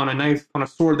handle on a knife, on a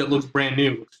sword that looks brand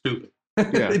new, looks stupid.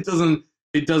 Yeah. It's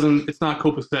not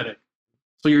copacetic.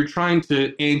 So you're trying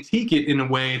to antique it in a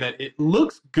way that it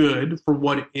looks good for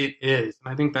what it is.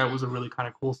 And I think that was a really kind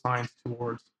of cool science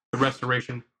towards the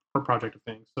restoration project of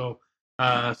things. So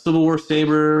Civil War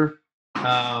Saber,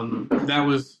 that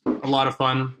was a lot of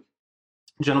fun.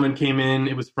 A gentleman came in.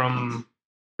 It was from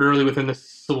early within the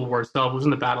Civil War itself. It was in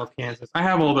the Battle of Kansas. I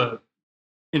have all the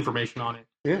information on it.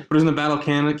 Yeah. But it was in the Battle of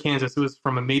Kansas. It was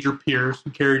from a Major Pierce who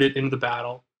carried it into the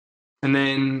battle. And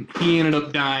then he ended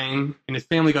up dying, and his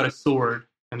family got a sword.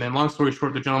 And then, long story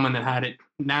short, the gentleman that had it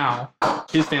now,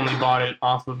 his family bought it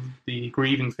off of the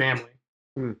grieving family.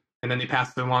 And then they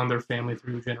passed it along their family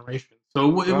through generations.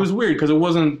 So it was weird because it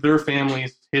wasn't their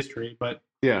family's history, but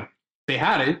they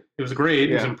had it. It was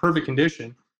great. It was in perfect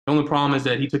condition. The only problem is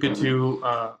that he took it to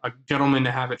a gentleman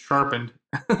to have it sharpened.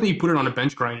 He put it on a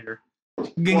bench grinder.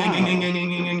 Dude,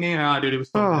 it was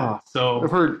so bad. So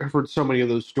I've heard so many of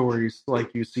those stories.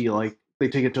 Like you see, like they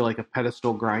take it to like a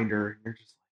pedestal grinder, and you're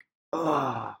just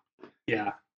like,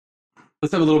 yeah.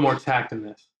 Let's have a little more tact in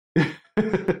this.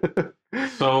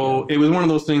 So it was one of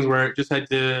those things where it just had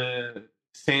to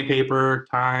sandpaper,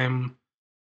 time,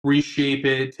 reshape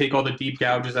it, take all the deep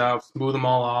gouges out, smooth them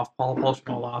all off, polish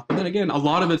them all off. But then again, a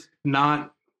lot of it's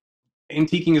not.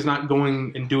 Antiquing is not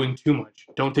going and doing too much.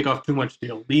 Don't take off too much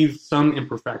steel. Leave some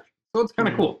imperfection. So it's kind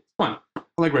of cool. It's fun. I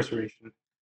like restoration.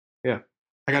 Yeah.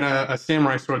 I got a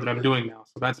samurai sword that I'm doing now.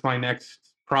 So that's my next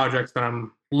project that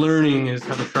I'm learning is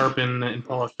how to sharpen and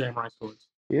polish samurai swords.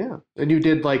 Yeah. And you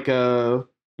did like there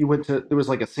was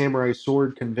like a samurai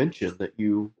sword convention that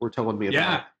you were telling me about.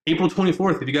 Yeah. April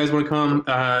 24th. If you guys want to come,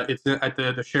 it's at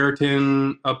the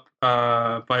Sheraton up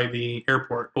by the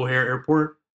airport, O'Hare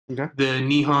Airport. Okay. The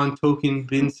Nihon Token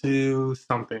Binsu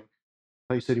something. I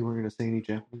thought you said you weren't going to say any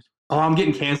Japanese. Oh, I'm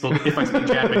getting canceled if I speak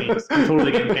Japanese. I'm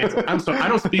totally getting canceled. I'm sorry. I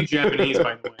don't speak Japanese,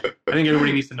 by the way. I think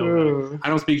everybody needs to know that. I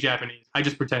don't speak Japanese. I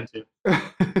just pretend to.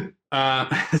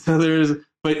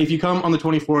 But if you come on the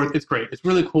 24th, it's great. It's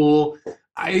really cool.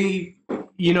 Being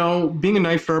a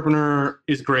knife sharpener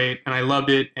is great, and I loved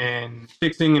it. And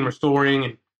fixing and restoring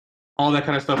and all that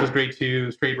kind of stuff is great too.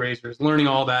 Straight razors, learning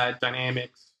all that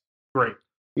dynamics, great.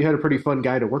 You had a pretty fun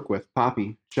guy to work with,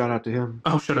 Poppy. Shout out to him.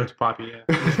 Oh, shout out to Poppy,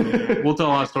 yeah. We'll tell a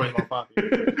lot of stories about Poppy.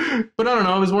 But I don't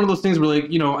know, it was one of those things where,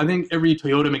 I think every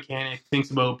Toyota mechanic thinks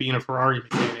about being a Ferrari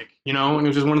mechanic, and it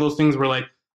was just one of those things where,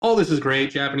 all this is great,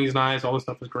 Japanese knives, all this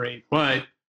stuff is great, but,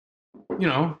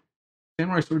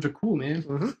 samurai swords are cool, man.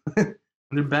 Mm-hmm. And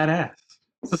they're badass.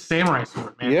 It's a samurai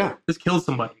sword, man. Yeah. This kills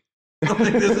somebody.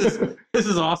 This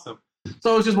is awesome.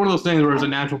 So it's just one of those things where it's a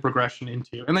natural progression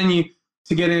into, and then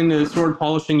to get into sword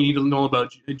polishing, you need to know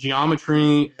about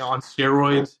geometry on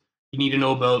steroids. You need to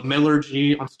know about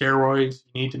metallurgy on steroids.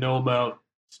 You need to know about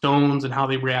stones and how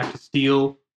they react to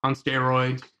steel on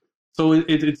steroids. So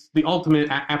it's the ultimate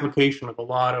application of a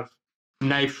lot of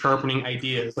knife sharpening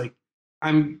ideas. Like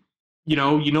you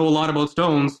know a lot about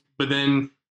stones, but then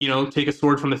take a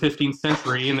sword from the 15th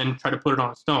century and then try to put it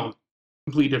on a stone.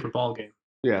 Completely different ballgame.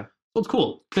 Yeah. So it's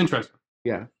cool. It's interesting.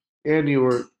 Yeah. And you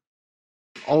were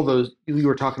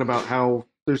talking about how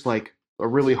there's like a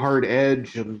really hard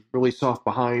edge and really soft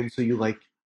behind, so you like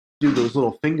do those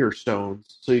little finger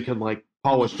stones so you can like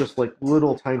polish just like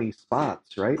little tiny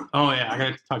spots, right? Oh yeah, I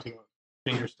gotta talk to you about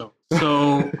finger stones.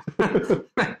 So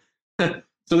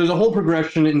so there's a whole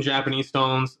progression in Japanese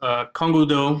stones.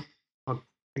 Kongo-do,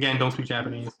 again, don't speak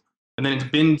Japanese. And then it's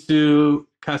Bintu,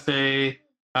 Kase,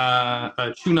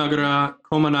 Chunagara,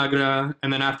 Komanagara,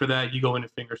 and then after that you go into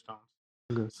finger stones.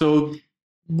 Okay. So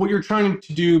what you're trying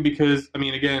to do, because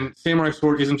again, samurai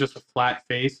sword isn't just a flat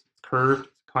face; it's curved,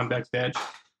 it's a convex edge.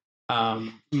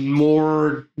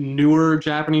 More newer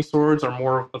Japanese swords are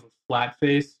more of a flat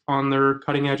face on their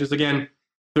cutting edges. Again,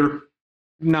 they're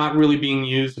not really being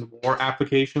used in war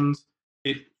applications.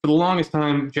 For the longest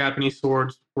time, Japanese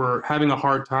swords were having a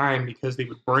hard time because they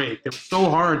would break. They were so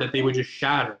hard that they would just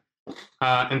shatter.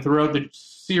 And throughout the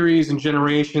series and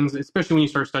generations, especially when you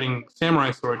start studying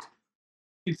samurai swords,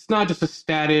 it's not just a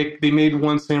static, they made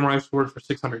one samurai sword for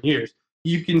 600 years.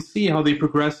 You can see how they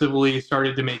progressively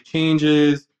started to make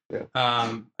changes,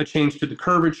 a change to the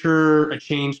curvature, a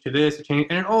change to this,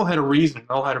 and it all had a reason. It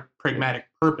all had a pragmatic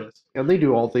purpose. And they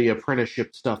do all the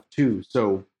apprenticeship stuff too,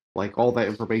 so like all that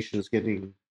information is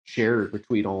getting shared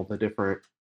between all the different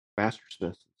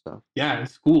mastersmiths and stuff. Yeah, and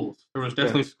schools. There was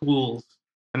definitely schools.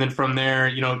 And then from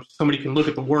there, somebody can look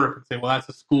at the work and say, well, that's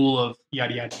a school of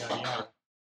yada, yada, yada, yada.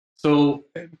 So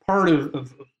part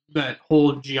of that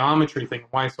whole geometry thing,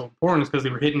 why it's so important, is because they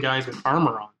were hitting guys with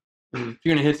armor on. And if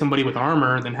you're going to hit somebody with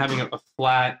armor, then having a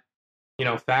flat,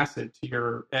 facet to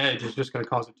your edge is just going to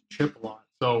cause it to chip a lot.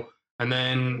 So, and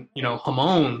then,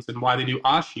 hamones and why they do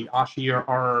ashi. Ashi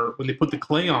are when they put the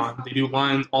clay on, they do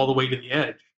lines all the way to the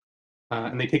edge.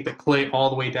 And they take the clay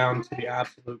all the way down to the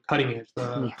absolute cutting edge,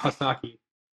 the hasaki.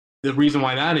 The reason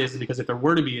why that is because if there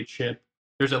were to be a chip,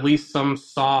 there's at least some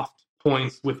soft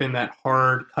points within that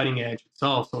hard cutting edge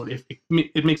itself, so if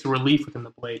it makes a relief within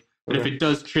the blade. But if it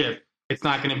does chip, it's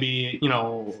not going to be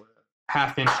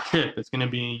half-inch chip. It's going to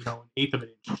be an eighth of an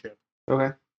inch chip.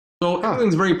 Okay. So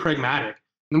everything's very pragmatic.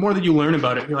 And the more that you learn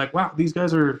about it, you're like, wow, these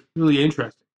guys are really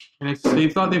interesting. And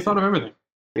they've thought of everything.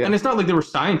 Yeah. And it's not like they were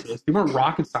scientists. They weren't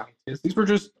rocket scientists. These were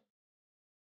just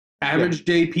average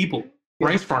day people,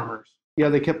 rice farmers. Yeah,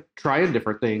 they kept trying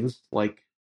different things. Like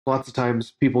lots of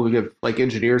times people give like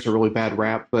engineers a really bad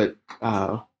rap, but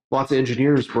lots of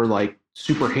engineers were like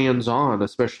super hands-on,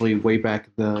 especially way back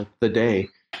in the day,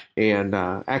 and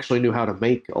actually knew how to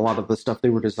make a lot of the stuff they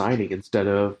were designing instead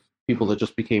of people that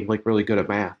just became like really good at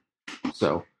math.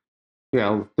 So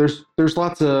there's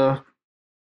lots of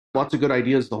good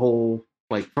ideas, the whole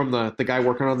like from the guy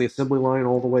working on the assembly line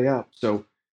all the way up. So it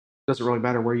doesn't really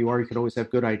matter where you are, you can always have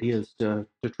good ideas to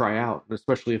try out, and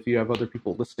especially if you have other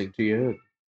people listening to you,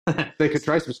 they could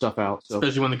try some stuff out. So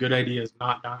especially when the good idea is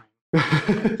not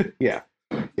dying. yeah,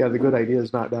 the good idea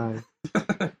is not dying.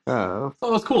 So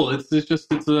it's cool.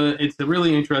 It's a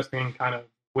really interesting kind of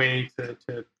way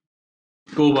to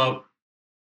go about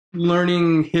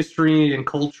learning history and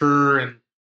culture and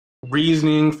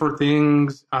reasoning for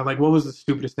things. Like, what was the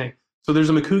stupidest thing? So there's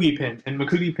a Makugi pin, and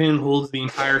Makugi pin holds the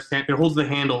entire it holds the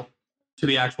handle to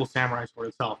the actual samurai sword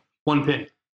itself. One pin.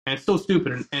 And it's so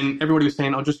stupid. And everybody was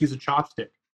saying, I'll just use a chopstick.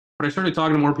 But I started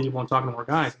talking to more people and talking to more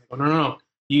guys. And they go, no.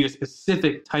 You use a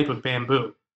specific type of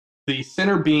bamboo. The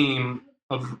center beam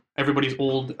of everybody's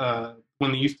old,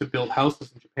 when they used to build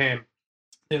houses in Japan,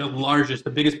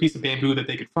 the biggest piece of bamboo that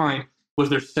they could find was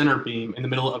their center beam in the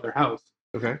middle of their house.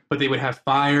 Okay. But they would have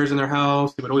fires in their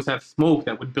house. They would always have smoke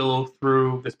that would billow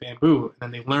through this bamboo. And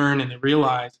then they learn and they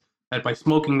realize that by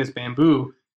smoking this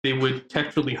bamboo, they would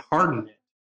texturally harden it.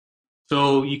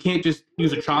 So you can't just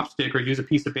use a chopstick or use a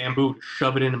piece of bamboo to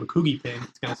shove it in a Makugi pin.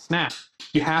 It's going to snap.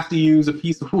 You have to use a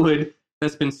piece of wood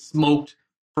that's been smoked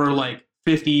for like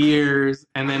 50 years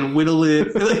and then whittle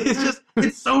it.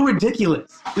 It's so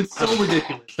ridiculous. It's so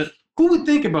ridiculous. But who would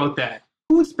think about that?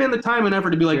 Who would spend the time and effort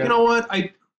to be like, you know what?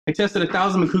 I tested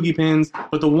 1,000 Makugi pins,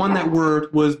 but the one that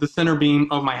worked was the center beam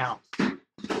of my house.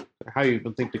 How you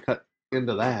even think to cut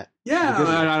into that? Yeah,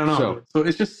 I don't know. So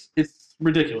it's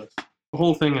ridiculous. The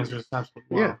whole thing is just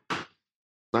absolutely wild. Yeah.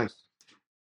 Nice.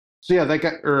 So yeah, that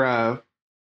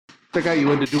got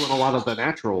you into doing a lot of the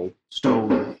natural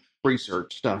stone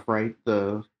research stuff, right?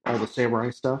 All the samurai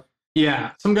stuff.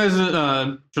 Yeah, some guys,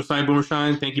 Josiah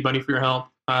Boomershine, thank you, buddy, for your help.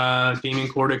 Damien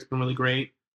Cordick's been really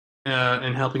great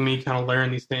in helping me kind of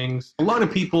learn these things. A lot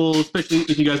of people, especially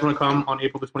if you guys want to come on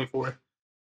April the 24th,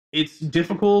 it's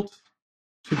difficult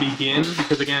to begin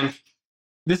because, again,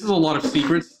 this is a lot of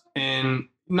secrets, and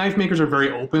knife makers are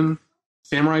very open.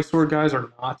 Samurai sword guys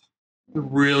are not. They're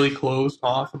really closed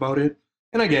off about it,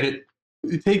 and I get it.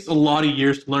 It takes a lot of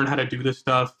years to learn how to do this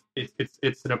stuff.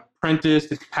 It's an apprentice.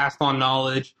 It's passed on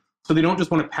knowledge. So they don't just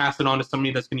want to pass it on to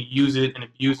somebody that's going to use it and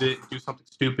abuse it and do something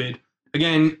stupid.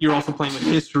 Again, you're also playing with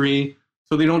history.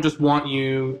 So they don't just want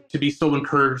you to be so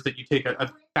encouraged that you take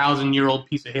a 1,000-year-old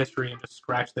piece of history and just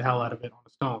scratch the hell out of it on a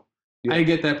stone. Yeah. I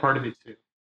get that part of it too.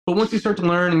 But once you start to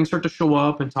learn and you start to show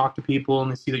up and talk to people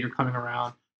and they see that you're coming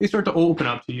around, they start to open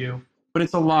up to you. But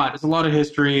it's a lot. It's a lot of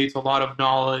history. It's a lot of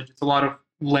knowledge. It's a lot of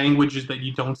languages that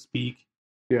you don't speak.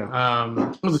 Yeah.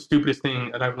 One of the stupidest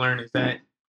thing that I've learned is that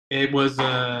it was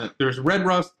there's red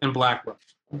rust and black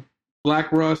rust.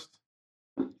 Black rust,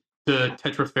 the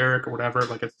tetraferric or whatever,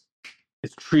 like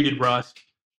it's treated rust.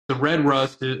 The red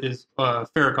rust is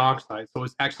ferric oxide, so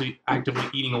it's actually actively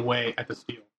eating away at the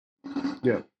steel.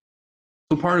 Yeah.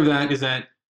 So part of that is that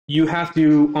you have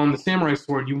to, on the samurai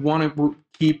sword, you want to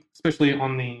keep, especially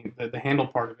on the handle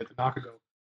part of it, the nakago,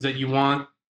 is that you want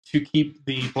to keep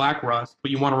the black rust,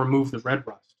 but you want to remove the red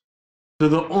rust. So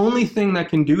the only thing that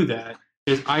can do that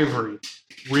is ivory,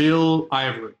 real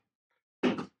ivory.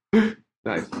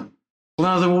 Nice. Well,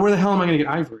 I was like, well, where the hell am I going to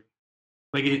get ivory?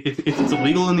 Like, it's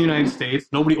illegal in the United States.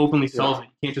 Nobody openly sells it. You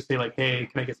can't just say, like, hey,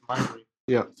 can I get some ivory?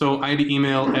 Yeah. So I had to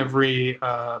email every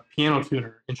piano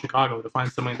tuner in Chicago to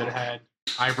find somebody that had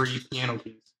ivory piano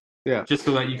keys. Yeah. Just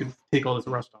so that you could take all this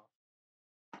rust off.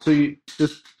 So you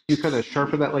kind of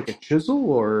sharpen that like a chisel,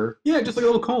 or? Yeah, just like a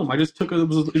little comb. I just took it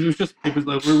was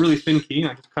like a really thin key,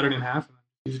 and I just cut it in half, and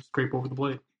you just scrape over the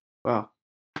blade. Wow,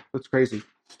 that's crazy.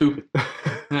 Stupid.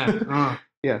 Yeah.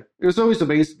 Yeah, it was always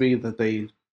amazed me that they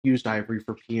used ivory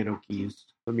for piano keys.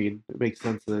 I mean, it makes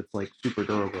sense that it's like super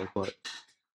durable, but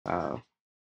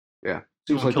yeah.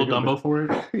 You want to kill Dumbo for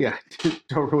it? Yeah,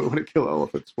 don't really want to kill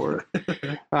elephants for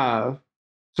it. So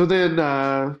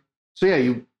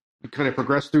you kind of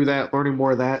progress through that, learning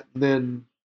more of that, and then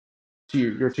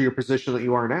to your position that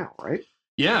you are now, right?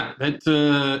 Yeah, that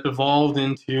evolved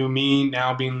into me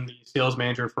now being the sales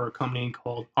manager for a company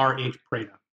called RH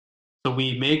Prada. So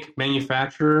we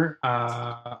manufacture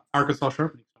Arkansas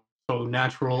sharpening stones, so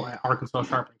natural Arkansas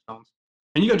sharpening stones.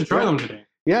 And you got to try them today.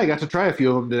 Yeah, I got to try a few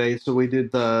of them today. So we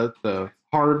did the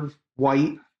hard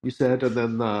white, you said, and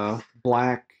then the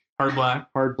black. Hard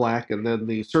black, and then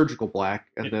the surgical black,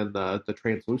 and then the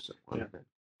translucent one. Yeah.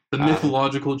 The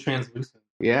mythological translucent.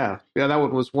 Yeah, that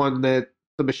one was one that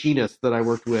the machinist that I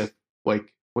worked with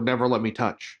would never let me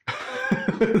touch.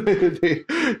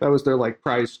 That was their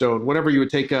prize stone. Whenever you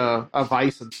would take a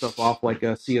vise and stuff off like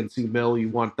a CNC mill, you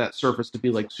want that surface to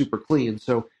be super clean.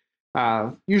 So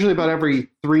usually about every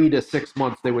 3 to 6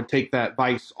 months, they would take that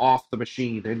vise off the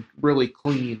machine and really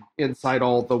clean inside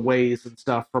all the ways and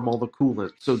stuff from all the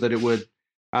coolant so that it would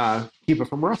keep it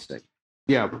from rusting.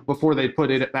 Yeah, before they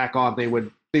put it back on, they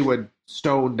would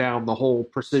stone down the whole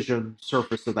precision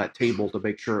surface of that table to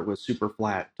make sure it was super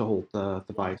flat to hold the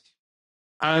vise.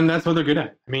 And that's what they're good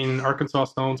at. I mean, Arkansas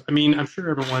stones. I mean, I'm sure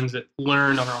everyone's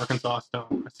learned on an Arkansas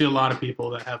stone. I see a lot of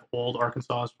people that have old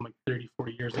Arkansas from 30,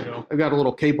 40 years ago. I got a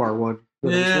little K-bar one.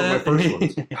 Yeah. One of my first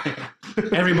ones.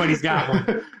 Everybody's got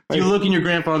one. If you look in your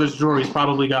grandfather's drawer, he's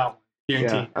probably got one.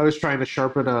 Guaranteed. Yeah, I was trying to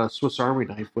sharpen a Swiss Army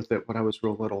knife with it when I was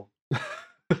real little.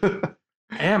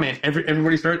 Yeah, man.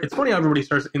 Everybody starts. It's funny how everybody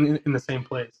starts in the same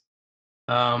place.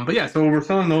 But yeah, so we're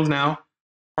selling those now.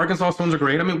 Arkansas stones are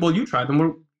great. I mean, well, you tried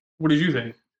them. What did you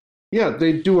think? Yeah,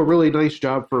 they do a really nice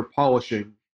job for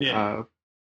polishing. Yeah.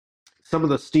 Some of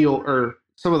the steel, or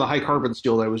some of the high carbon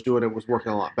steel that I was doing, it was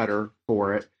working a lot better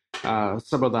for it.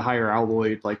 Some of the higher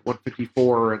alloy, like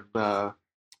 154 and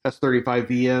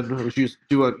S35VN, I was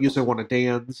using one of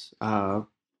Dan's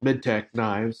Midtech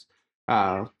knives.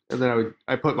 And then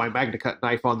I put my MagnaCut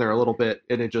knife on there a little bit,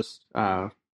 and it just,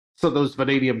 so those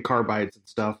vanadium carbides and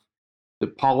stuff, the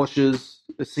polishes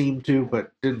seemed to,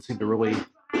 but didn't seem to really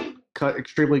cut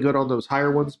extremely good on those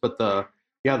higher ones. But the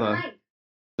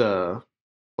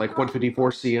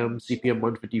 154 CM, CPM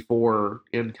 154,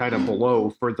 and kind of below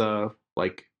for the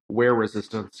wear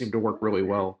resistance seemed to work really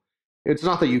well. It's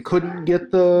not that you couldn't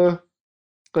get the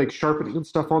sharpening and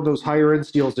stuff on those higher end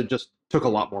steels, it just took a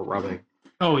lot more rubbing.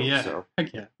 Oh yeah, so.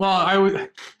 Heck yeah. Well,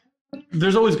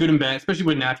 there's always good and bad, especially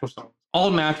with natural stones. All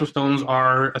natural stones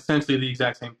are essentially the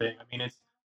exact same thing. I mean,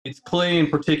 it's clay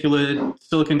and particulate,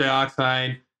 silicon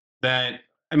dioxide that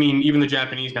I mean, even the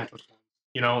Japanese natural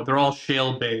stones, they're all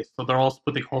shale based, so they're all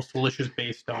what they call siliceous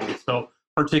based stones. So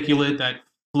particulate that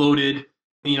floated,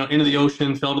 into the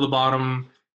ocean, fell to the bottom,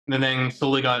 and then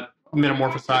slowly got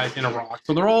metamorphosized in a rock.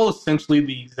 So they're all essentially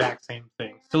the exact same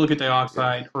thing. Silicate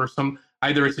dioxide, or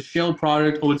either it's a shale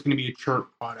product or it's going to be a chert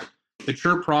product. The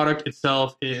chert product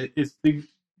itself is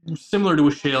similar to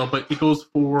a shale, but it goes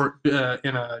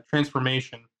in a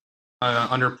transformation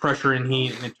under pressure and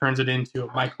heat, and it turns it into a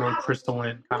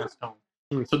microcrystalline kind of stone.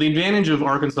 So the advantage of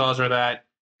Arkansas are that,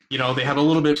 they have a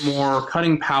little bit more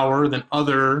cutting power than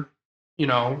other,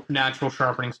 natural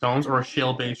sharpening stones or a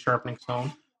shale-based sharpening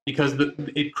stone, because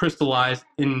it crystallized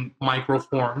in micro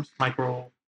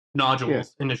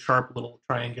nodules into sharp little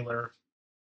triangular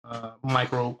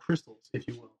micro crystals, if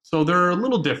you will. So they're a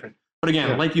little different. But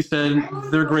again, like you said,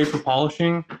 they're great for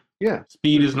polishing. Yeah.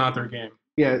 Speed is not their game.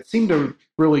 Yeah, it seemed to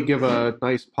really give a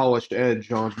nice polished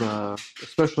edge on,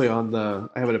 especially on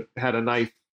I had a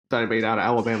knife that I made out of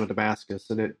Alabama Damascus,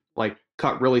 and it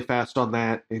cut really fast on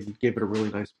that and gave it a really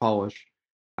nice polish.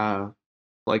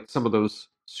 Like some of those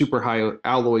super high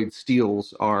alloyed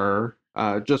steels are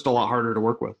just a lot harder to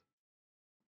work with.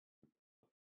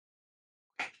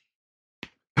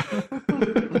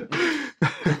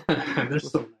 They're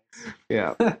so nice.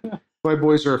 Yeah, my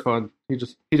boys are fun. He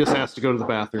just has to go to the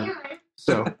bathroom.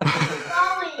 So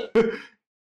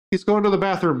he's going to the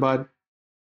bathroom, bud.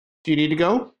 Do you need to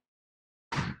go?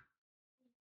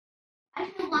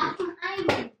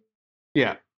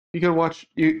 Yeah, you can watch.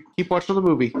 You keep watching the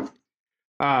movie.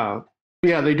 Yeah,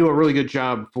 they do a really good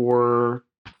job for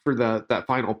that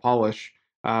final polish.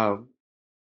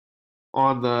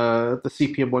 On the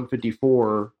CPM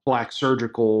 154, Black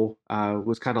Surgical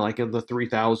was kind of like in the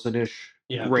 3,000-ish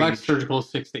range. Black Surgical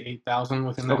 6,000 to 8,000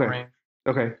 within that range.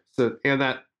 Okay, so and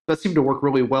that seemed to work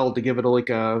really well to give it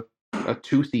a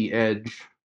toothy edge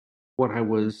when I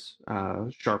was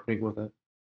sharpening with it.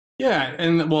 Yeah,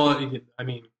 and I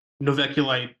mean,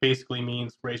 noveculite basically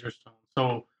means razor stone.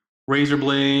 So razor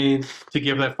blades to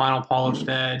give that final polished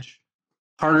edge.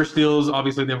 Harder steels,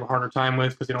 obviously, they have a harder time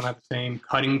with because they don't have the same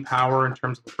cutting power in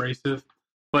terms of abrasive.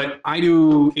 But I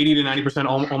do 80 to 90%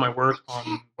 all my work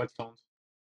on whetstones.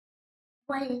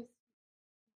 What is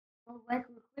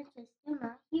regular Grinch is still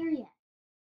not here yet?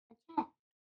 Okay.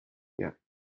 Yeah.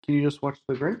 Can you just watch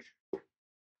the Grinch?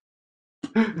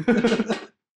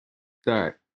 All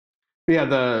right. But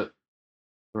yeah,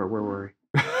 where were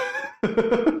we?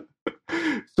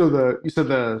 So you said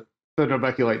the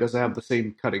noveculite doesn't have the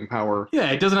same cutting power.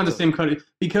 Yeah, it doesn't have the same cutting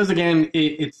because again,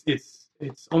 it's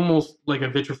almost like a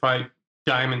vitrified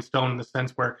diamond stone in the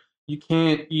sense where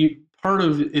part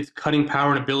of its cutting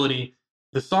power and ability.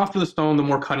 The softer the stone, the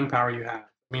more cutting power you have.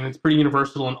 I mean, it's pretty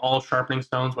universal in all sharpening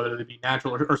stones, whether they be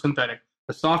natural or synthetic.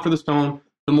 The softer the stone,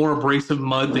 the more abrasive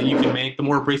mud that you can make. The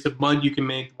more abrasive mud you can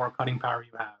make, the more cutting power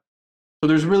you have. So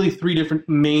there's really 3 different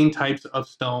main types of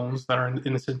stones that are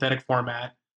in the synthetic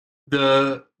format.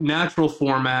 The natural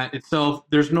format itself,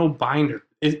 there's no binder.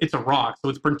 It's a rock, so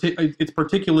it's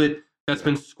particulate that's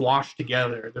been squashed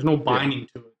together. There's no binding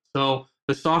to it. So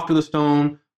the softer the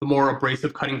stone, the more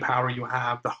abrasive cutting power you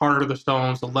have. The harder the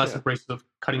stones, the less abrasive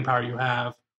cutting power you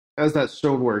have. As that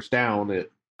stone wears down,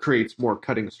 it creates more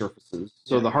cutting surfaces.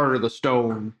 So the harder the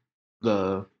stone,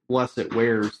 the less it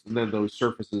wears, and then those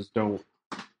surfaces don't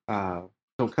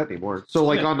cut anymore. So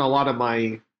on a lot of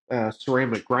my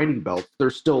ceramic grinding belts,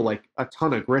 there's still a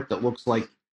ton of grit that looks like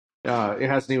it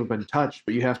hasn't even been touched,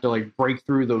 but you have to break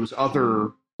through those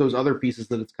other pieces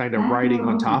that it's kind of riding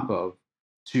on top of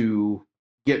to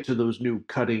get to those new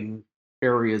cutting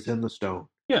areas in the stone.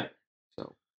 Yeah.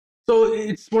 So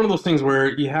it's one of those things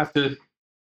where you have to,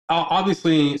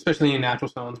 obviously, especially in natural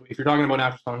stones, if you're talking about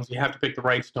natural stones, you have to pick the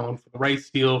right stone for the right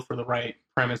steel for the right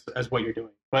premise as what you're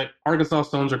doing. But Arkansas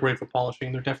stones are great for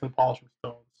polishing. They're definitely polishing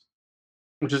stones,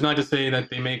 which is not to say that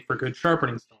they make for good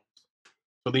sharpening stones.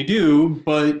 So they do,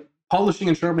 but polishing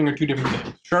and sharpening are 2 different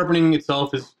things. Sharpening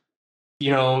itself is,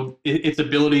 its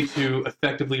ability to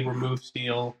effectively remove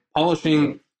steel.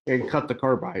 Polishing and cut the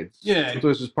carbides. Yeah. So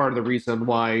this is part of the reason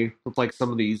why with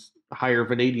some of these higher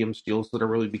vanadium steels that are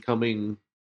really becoming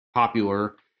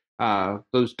popular,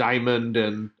 those diamond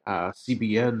and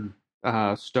CBN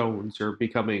stones are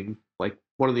becoming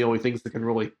one of the only things that can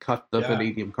really cut the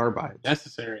vanadium carbides.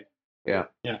 Necessary. Yeah.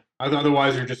 Yeah.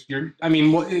 Otherwise, it'll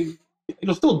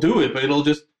still do it, but it'll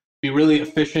just be really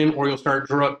efficient, or you'll start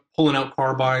pulling out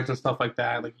carbides and stuff like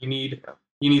that. You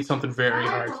need something very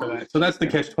hard for that. So that's the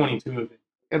catch-22 of it.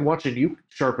 And watching you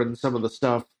sharpen some of the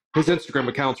stuff, his Instagram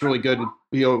account's really good.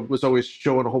 He was always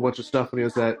showing a whole bunch of stuff when he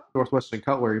was at Northwestern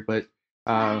Cutlery, but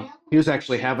He was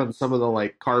actually having some of the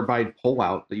like carbide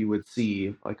pullout that you would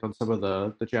see like on some of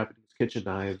the Japanese kitchen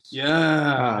knives.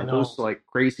 Yeah, I It know. was like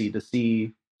crazy to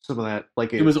see some of that.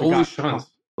 Like It was always got- Shun's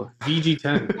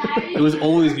VG10. It was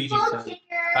always VG10.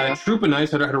 Trupa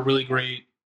Nice had a really great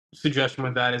suggestion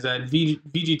with that. Is that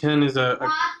VG10 is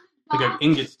like an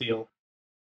ingot steel.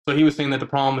 So he was saying that the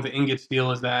problem with the ingot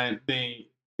steel is that they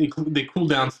cool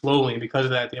down slowly, and because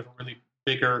of that, they have a really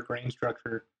bigger grain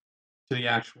structure to the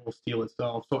actual steel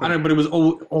itself. So I don't know, but it was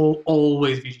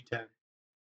always VG10.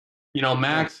 You know,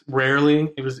 Max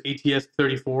rarely. It was ATS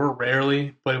 34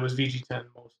 rarely, but it was VG10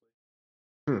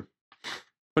 mostly.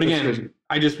 But again,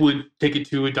 I just would take it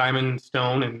to a diamond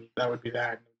stone, and that would be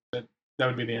that. That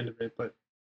would be the end of it. But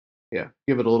yeah,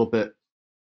 give it a little bit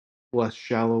less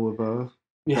shallow of a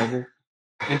level.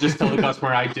 And just tell the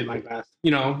customer I did my best,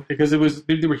 you know, because they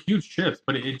were huge chips,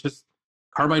 but it just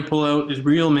carbide pullout is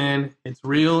real, man. It's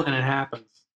real and it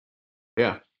happens.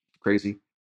 Yeah, crazy.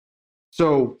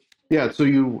 So yeah, so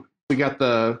we got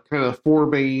the kind of 4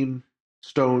 main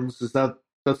stones.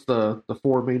 That's the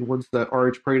 4 main ones that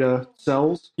RH Prada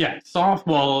sells? Yeah, soft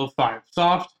wall of 5.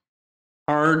 Soft,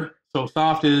 hard. So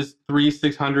soft is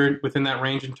 3,600 within that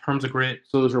range in terms of grit.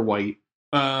 So those are white.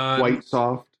 White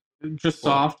soft. Just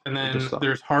soft, and then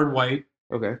there's hard white.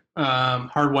 Okay.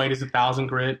 Hard white is 1,000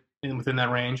 grit and within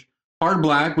that range. Hard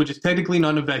black, which is technically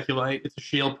not novaculite, it's a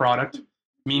shale product,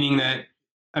 meaning that,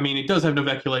 I mean, it does have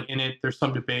novaculite in it. There's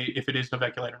some debate if it is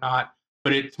novaculite or not,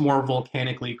 but it's more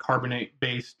volcanically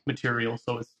carbonate-based material,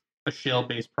 so it's a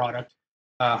shale-based product.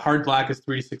 Hard black is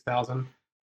 3,000 to 6,000.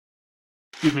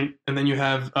 Excuse me. And then you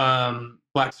have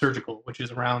black surgical, which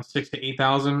is around 6,000 to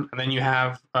 8,000, and then you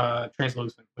have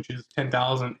translucent, which is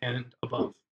 10,000 and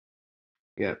above.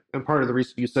 Yeah, and part of the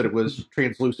reason you said it was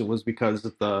translucent was because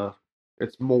of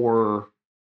it's more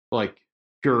like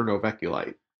pure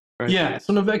novaculite. Right? Yeah,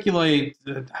 so novaculite,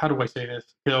 how do I say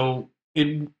this? So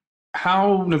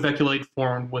how novaculite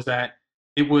formed was that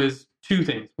it was 2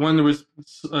 things. One, there was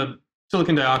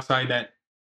silicon dioxide that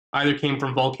either came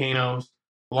from volcanoes.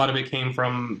 A lot of it came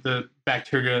from the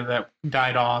bacteria that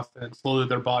died off, and slowly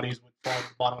their bodies would fall to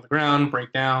the bottom of the ground,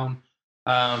 break down.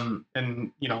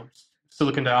 And, you know,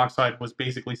 silicon dioxide was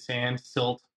basically sand,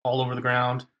 silt all over the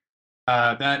ground.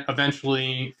 That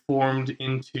eventually formed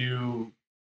into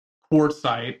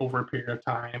quartzite over a period of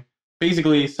time.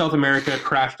 Basically, South America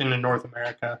crashed into North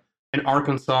America, and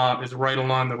Arkansas is right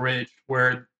along the ridge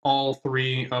where all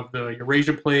 3 of the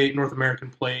Eurasia plate, North American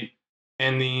plate,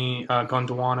 and the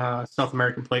Gondwana South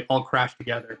American plate all crash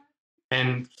together.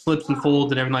 And slips and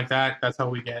folds and everything like that, that's how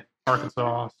we get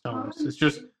Arkansas stones. It's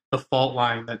just the fault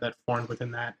line that formed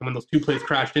within that. And when those 2 plates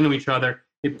crashed into each other,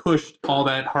 it pushed all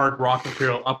that hard rock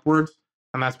material upwards,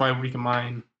 and that's why we can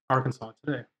mine Arkansas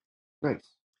today.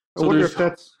 Nice. So I wonder if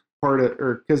that's part of,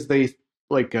 or because they,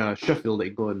 like Sheffield,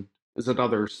 England is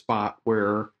another spot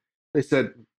where they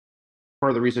said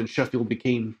part of the reason Sheffield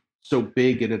became so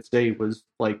big in its day was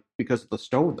like because of the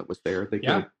stone that was there.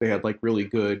 They had like really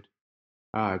good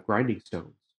grinding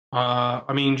stones.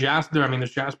 I mean,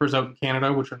 there's Jaspers out in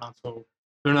Canada, which are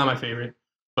they're not my favorite.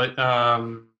 But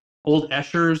old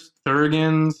Eschers,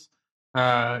 Thurigans,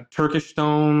 Turkish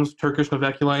stones, Turkish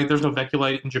novaculite. There's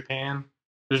novaculite in Japan.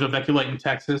 There's novaculite in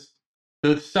Texas.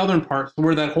 The southern part,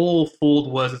 where that whole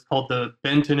fold was, it's called the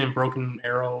Benton and Broken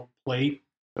Arrow Plate.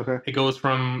 Okay. It goes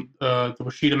from the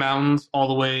Washita Mountains all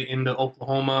the way into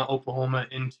Oklahoma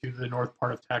into the north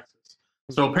part of Texas.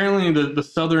 So apparently the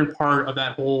southern part of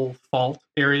that whole fault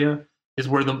area is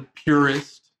where the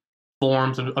purest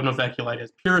forms of novaculite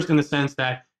is. Purest in the sense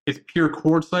that it's pure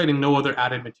quartzite and no other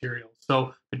added material.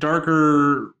 So the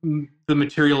darker the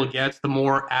material gets, the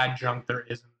more adjunct there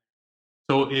is in there.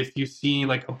 So if you see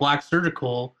like a black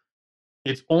surgical,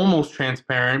 it's almost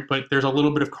transparent, but there's a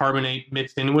little bit of carbonate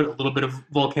mixed into it, a little bit of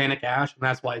volcanic ash, and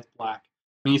that's why it's black.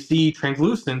 When you see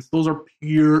translucents, those are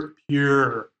pure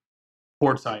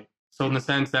quartzite. So in the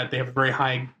sense that they have a very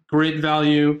high grit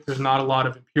value, there's not a lot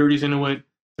of impurities into it.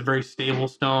 It's a very stable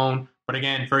stone, but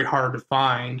again, very hard to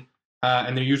find.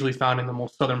 And they're usually found in the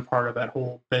most southern part of that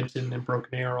whole Benton and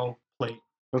Broken Arrow plate.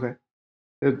 Okay.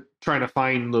 They're trying to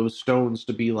find those stones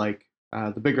to be like,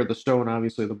 the bigger the stone,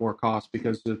 obviously, the more cost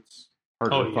because it's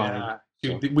harder to find.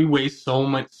 Dude, we waste so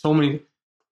many.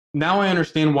 Now I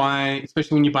understand why,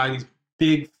 especially when you buy these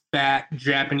big, fat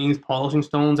Japanese polishing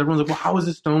stones, everyone's like, well, how is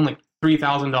this stone like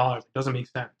 $3,000? It doesn't make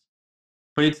sense.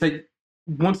 But it's like,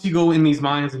 once you go in these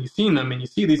mines and you've seen them and you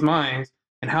see these mines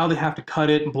and how they have to cut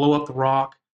it and blow up the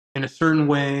rock in a certain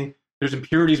way, there's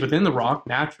impurities within the rock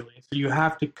naturally. So you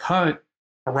have to cut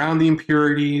around the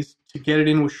impurities to get it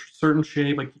in with certain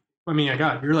shape. Like, I mean,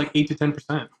 you're like 8 to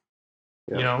 10%.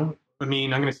 Yeah. You know, I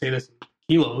mean, I'm going to say this in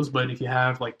kilos, but if you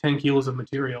have like 10 kilos of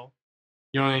material,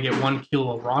 you're only going to get 1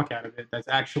 kilo of rock out of it that's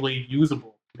actually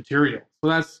usable material. So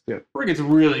that's where it gets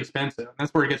really expensive.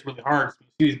 That's where it gets really hard. So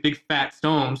you see these big fat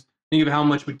stones, think of how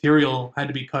much material had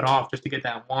to be cut off just to get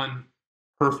that one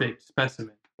perfect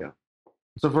specimen. Yeah.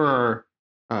 So for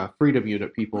our Freedom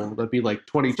Unit people, that'd be like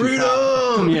 22 Freedom!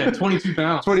 pounds. Yeah, 22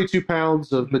 pounds. 22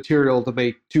 pounds of material to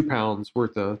make 2 pounds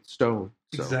worth of stone.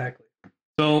 So. Exactly.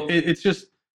 So it's just,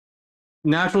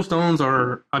 natural stones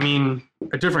are, I mean,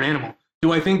 a different animal.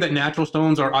 Do I think that natural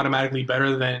stones are automatically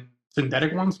better than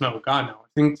synthetic ones? No, God, no. I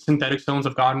think synthetic stones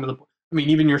have gotten to the, I mean,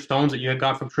 even your stones that you had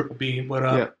got from Triple B, but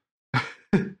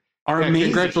are amazing.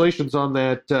 Congratulations on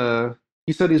that.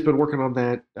 He said he's been working on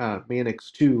that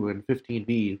Manix 2 and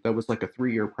 15B. That was like a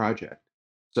 3-year project.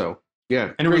 So,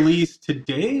 yeah. And it released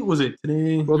today? Was it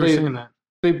today? Well, saying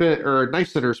that. Knife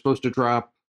Center is supposed to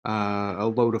drop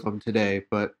a load of them today,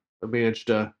 but I managed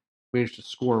to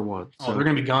score one. So. Oh, they're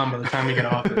going to be gone by the time we get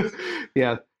off this.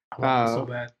 Yeah. So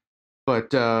bad.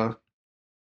 But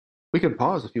we can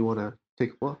pause if you want to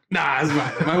take a look. Nah,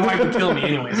 that's fine. My wife would kill me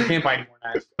anyways. I can't buy any more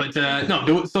knives. But no,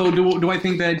 do I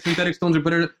think that synthetic stones are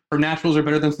better, or naturals are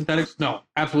better than synthetics? No,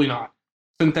 absolutely not.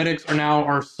 Synthetics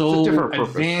are so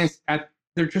advanced.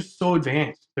 They're just so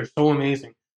advanced. They're so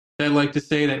amazing. That like to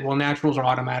say that, well, naturals are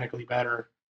automatically better,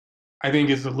 I think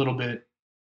is a little bit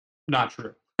not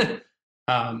true.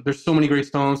 There's so many great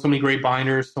stones, so many great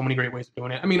binders, so many great ways of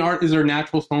doing it. I mean, is there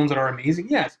natural stones that are amazing?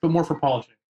 Yes, but more for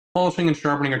polishing. Polishing and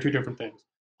sharpening are two different things.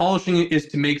 Polishing is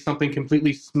to make something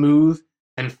completely smooth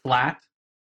and flat.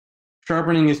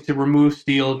 Sharpening is to remove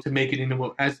steel to make it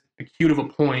into as acute of a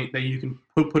point that you can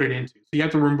put it into. So you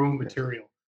have to remove material.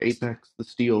 Apex, the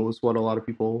steel is what a lot of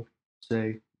people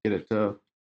say. Get it to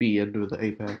be into the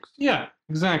apex. Yeah,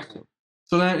 exactly.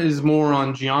 So that is more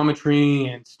on geometry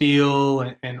and steel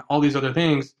and all these other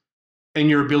things, and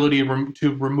your ability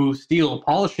to remove steel.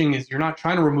 Polishing is you're not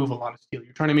trying to remove a lot of steel.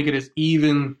 You're trying to make it as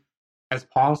even as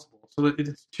possible. So that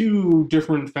it's two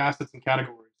different facets and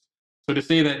categories. So to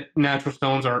say that natural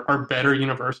stones are better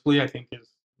universally, I think is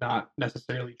not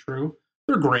necessarily true.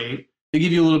 They're great. They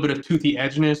give you a little bit of toothy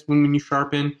edginess when you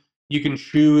sharpen. You can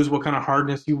choose what kind of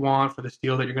hardness you want for the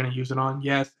steel that you're going to use it on.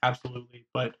 Yes, absolutely.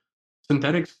 But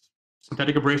synthetic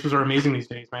abrasives are amazing these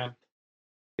days, man.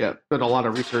 Yeah, been a lot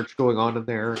of research going on in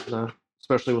there,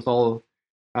 especially with all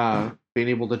being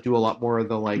able to do a lot more of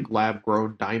the like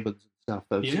lab-grown diamonds and stuff.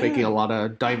 That's making a lot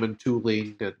of diamond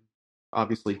tooling and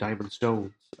obviously diamond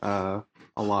stones a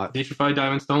lot. Vitrified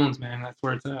diamond stones, man. That's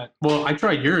where it's at. Well, I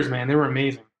tried yours, man. They were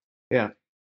amazing. Yeah,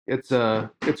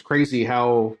 it's crazy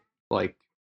how like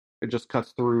it just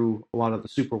cuts through a lot of the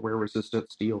super wear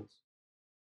resistant steels.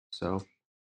 So,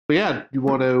 but yeah, you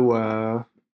want to where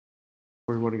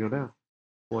do you want to go now?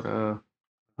 What you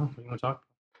want to talk?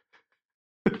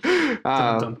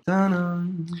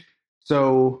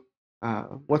 So,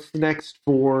 what's next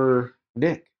for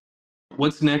Nick?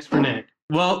 What's next for Nick?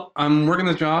 Well, I'm working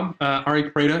this job. RH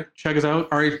Prada. Check us out,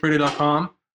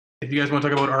 rhprada.com. If you guys want to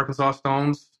talk about Arkansas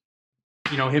stones,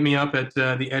 hit me up at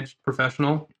the Edge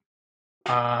Professional.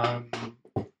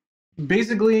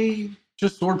 Basically,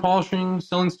 just sword polishing,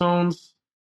 selling stones.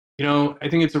 I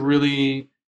think it's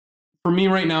for me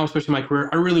right now, especially my career,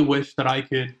 I really wish that I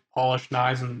could polish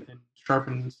knives and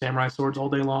sharpen samurai swords all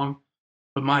day long.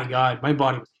 But my God, my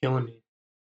body was killing me.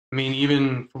 I mean,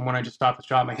 even from when I just stopped the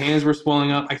job, my hands were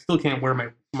swelling up. I still can't wear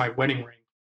my wedding ring.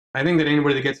 I think that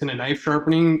anybody that gets into knife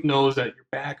sharpening knows that your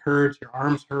back hurts, your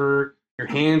arms hurt, your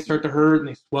hands start to hurt, and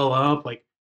they swell up. Like,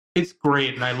 it's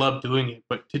great, and I love doing it.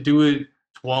 But to do it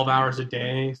 12 hours a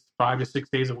day, 5 to 6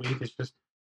 days a week, it's just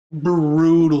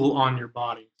brutal on your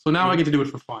body. So now I get to do it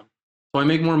for fun. So I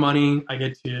make more money. I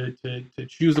get to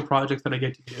choose the projects that I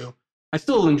get to do. I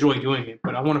still enjoy doing it,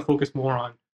 but I want to focus more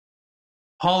on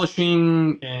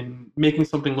polishing and making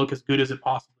something look as good as it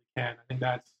possibly can. I think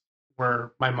that's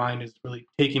where my mind is really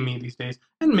taking me these days.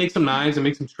 And make some knives and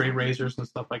make some straight razors and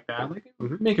stuff like that. Like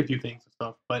make a few things and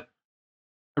stuff. But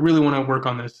I really want to work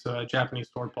on this Japanese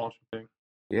sword polishing thing.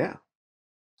 Yeah.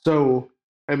 So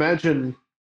imagine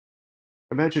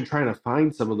trying to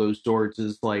find some of those swords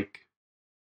is like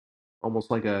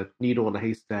almost like a needle in a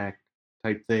haystack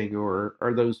type thing, or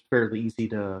are those fairly easy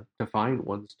to find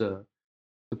ones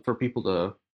for people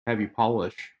to have you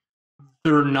polish?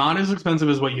 They're not as expensive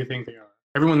as what you think they are.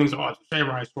 Everyone thinks, oh, it's a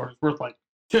samurai sword. It's worth like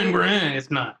 10 grand. It's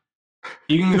not.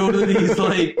 You can go to these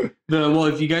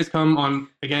if you guys come on,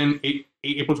 again,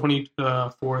 April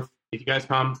 24th, if you guys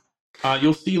come,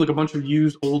 you'll see like a bunch of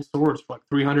used old swords for like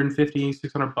 $350,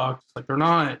 $600. Like, they're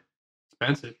not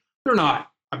expensive. They're not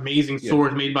amazing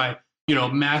swords made by,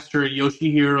 Master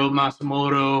Yoshihiro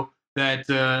Matsumoto that,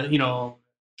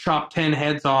 chop 10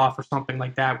 heads off or something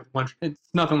like that with one. It's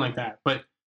nothing like that. But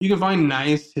you can find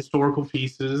nice historical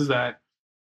pieces that,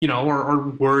 are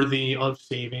worthy of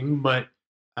saving. But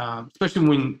especially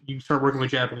when you start working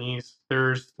with Japanese,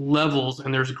 there's levels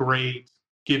and there's grades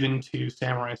given to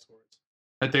samurai swords.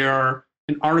 That they are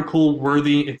an article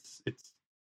worthy. It's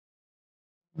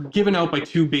given out by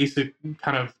two basic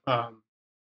kind of,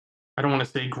 I don't want to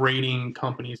say grading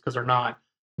companies because they're not.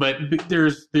 But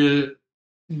there's the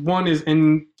one is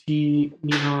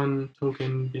Neon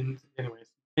Token, anyways,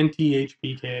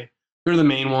 NTHPK. They're the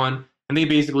main one, and they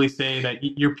basically say that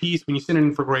your piece, when you send it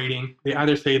in for grading, they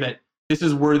either say that this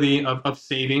is worthy of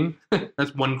saving,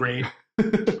 that's one grade,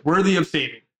 worthy of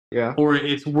saving, Yeah. or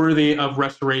it's worthy of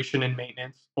restoration and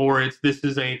maintenance, or this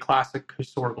is a classic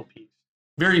historical piece.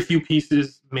 Very few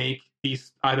pieces make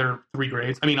these either three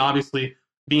grades. I mean, obviously,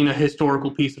 being a historical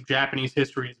piece of Japanese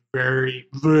history is very,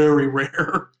 very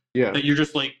rare. Yeah. That you're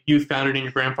just like, you found it in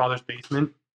your grandfather's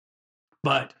basement.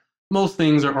 But most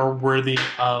things are worthy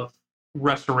of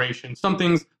restoration. Some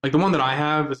things, like the one that I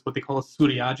have, is what they call a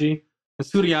Suriaji. A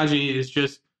Suriaji is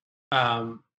just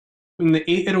in the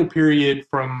Edo period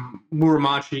from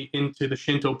Muromachi into the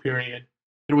Shinto period,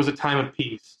 there was a time of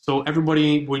peace. So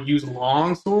everybody would use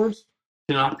long swords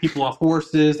to knock people off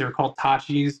horses. They were called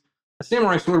tachis. A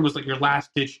samurai sword was like your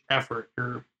last ditch effort.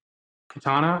 Your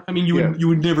katana. I mean, you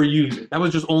would never use it. That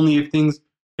was just only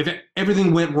if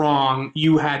everything went wrong,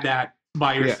 you had that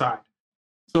by your side.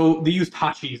 So they used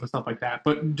tachis and stuff like that.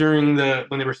 But during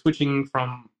when they were switching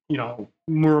from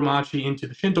Muromachi into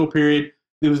the Shinto period,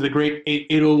 it was the great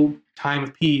Edo time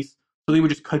of peace. So they would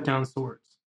just cut down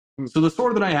swords. So the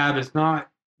sword that I have is not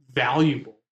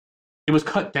valuable. It was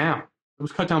cut down. It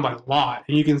was cut down by a lot,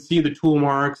 and you can see the tool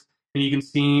marks, and you can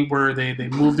see where they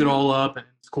moved it all up and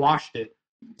squashed it.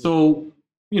 So,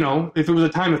 if it was a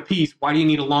time of peace, why do you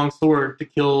need a long sword to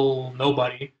kill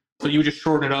nobody? So you would just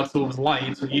shorten it up so it was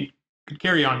light, so you could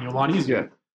carry on you a lot easier. Yeah.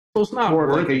 So it's not More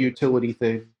worth like a it. utility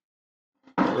thing.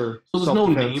 Or So there's no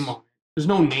self-defense. name on it. There's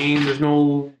no name. There's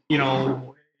no,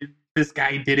 this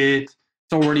guy did it.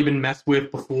 It's already been messed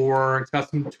with before. It's got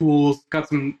some tools. It's got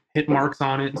some hit marks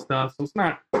on it and stuff. So it's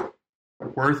not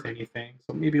worth anything.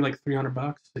 So maybe like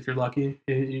 $300 if you're lucky,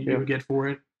 you would get for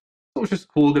it. So it's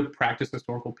just cool to practice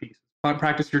historical pieces.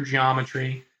 Practice your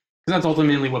geometry. Because that's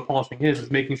ultimately what polishing is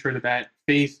making sure that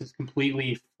face is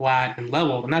completely flat and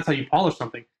leveled. And that's how you polish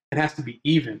something. It has to be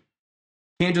even.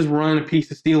 You can't just run a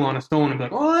piece of steel on a stone and be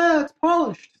like, oh, yeah, it's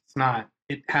polished. It's not.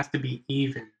 It has to be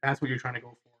even. That's what you're trying to go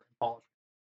for in polishing.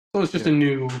 So it's just a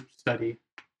new study.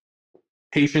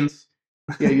 Patience.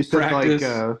 Yeah, you said Practice.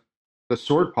 like the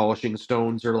sword polishing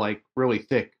stones are like really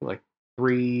thick, like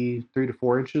 3 to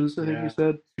 4 inches, I think Yeah. you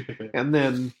said. And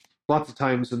then lots of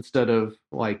times instead of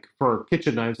like for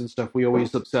kitchen knives and stuff, we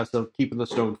always obsess of keeping the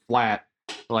stone flat.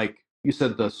 Like you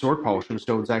said, the sword polishing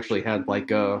stones actually had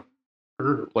like a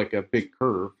big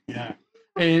curve. Yeah,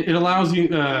 and it allows you.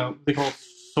 They call it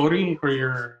sori,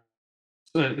 or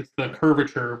it's the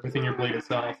curvature within your blade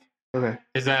itself. Okay.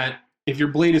 Is that if your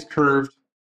blade is curved,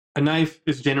 a knife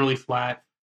is generally flat.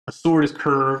 A sword is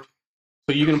curved,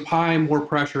 so you can apply more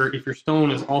pressure if your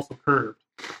stone is also curved.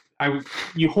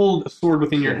 You hold a sword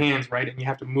within your hands, right, and you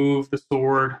have to move the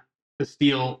sword, the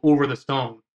steel, over the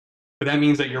stone. But that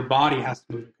means that your body has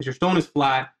to move because your stone is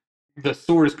flat, the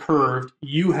sword is curved.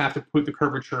 You have to put the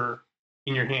curvature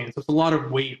in your hands. So it's a lot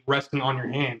of weight resting on your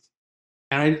hands.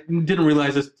 And I didn't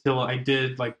realize this until I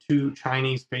did like 2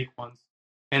 Chinese fake ones.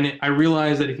 And I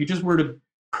realized that if you just were to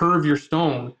curve your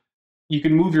stone, you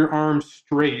can move your arms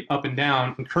straight up and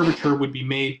down, and curvature would be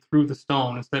made through the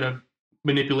stone instead of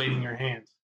manipulating your hands.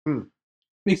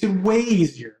 Makes it way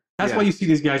easier. That's why you see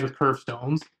these guys with curved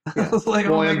stones. Yeah. It's like,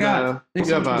 oh my god, you makes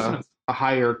so have much sense. a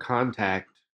higher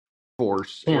contact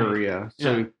force Point. area,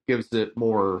 so it gives it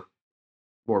more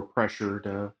pressure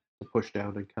to push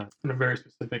down and cut. In a very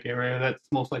specific area that's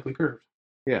most likely curved.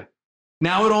 Yeah.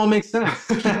 Now it all makes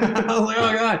sense. I was like, oh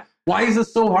my god, why is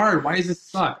this so hard? Why does this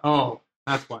suck? Oh,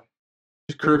 that's why.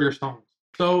 Just curve your stones.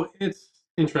 So it's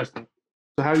interesting.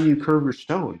 So how do you curve your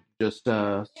stone? Just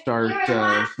start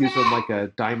using like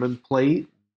a diamond plate?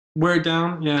 Wear it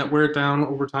down. Yeah, wear it down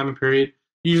over time and period.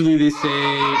 Usually they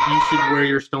say you should wear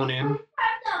your stone in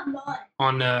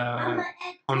on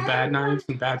bad knives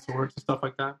and bad swords and stuff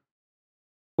like that.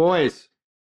 Boys.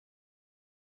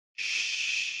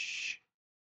 Shh.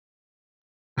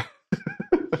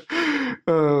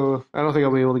 Oh, I don't think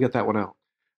I'll be able to get that one out.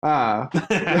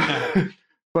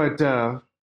 But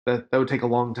that would take a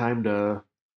long time to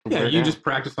Yeah, wear you down. just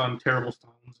practice on terrible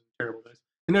stones and terrible this.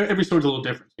 And every sword's a little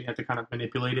different, so you have to kind of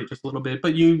manipulate it just a little bit.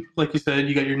 But you, like you said,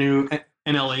 you got your new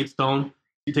NL8 stone.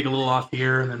 you take a little off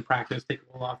here and then practice, take a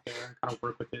little off there, and kind of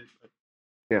work with it. But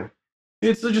Yeah.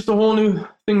 it's just a whole new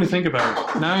thing to think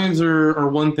about. Knives are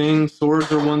one thing,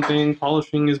 swords are one thing,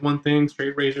 polishing is one thing,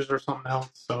 straight razors are something else.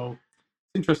 So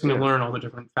it's interesting to learn all the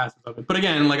different facets of it. But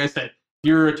again, like I said,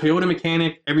 you're a Toyota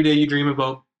mechanic. Every day you dream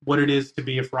about what it is to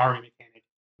be a Ferrari mechanic.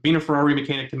 Being a Ferrari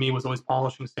mechanic to me was always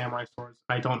polishing samurai swords.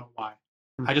 I don't know why.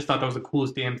 I just thought that was the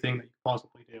coolest damn thing that you could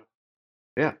possibly do.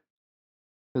 Yeah.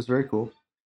 It's very cool.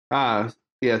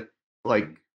 Yeah, like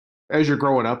as you're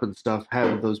growing up and stuff,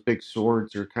 having those big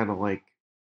swords are kind of like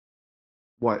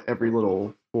what every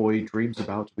little boy dreams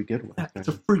about to begin with. It's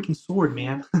a freaking sword,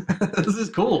 man. This is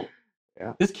cool.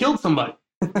 Yeah. This killed somebody.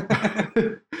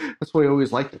 That's what I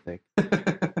always like to think.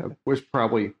 I wish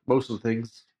probably most of the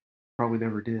things probably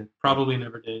never did. Probably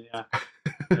never did,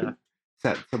 yeah.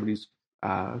 Sat in somebody's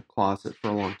closet for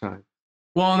a long time.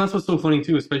 Well, and that's what's so funny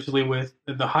too, especially with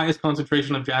the highest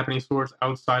concentration of Japanese swords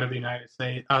outside of the United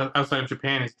States, outside of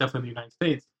Japan, is definitely the United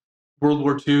States. World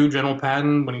War II, General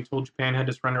Patton, when he told Japan had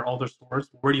to surrender all their swords,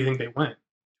 where do you think they went?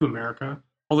 To America.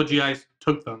 All the GIs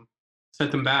took them,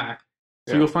 sent them back.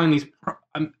 So you'll find these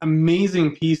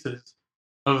amazing pieces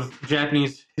of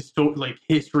Japanese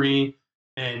history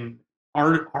and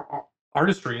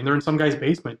artistry, and they're in some guy's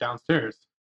basement downstairs.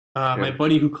 My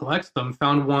buddy who collects them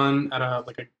found one at a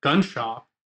gun shop,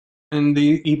 and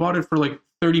he bought it for like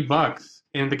 $30,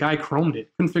 and the guy chromed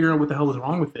it. Couldn't figure out what the hell was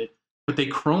wrong with it, but they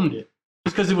chromed it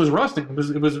just because it was rusting.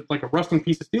 It was like a rusting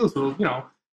piece of steel. So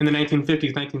in the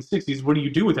 1950s, 1960s, what do you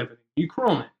do with everything? You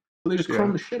chrome it. So they just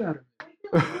chrome the shit out of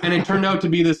it, and it turned out to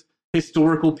be this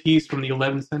historical piece from the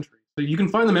 11th century. So you can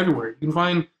find them everywhere. You can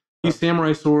find these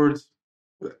samurai swords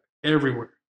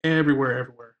everywhere.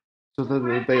 So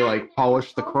then they like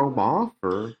polish the chrome off,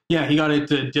 or? Yeah, he got it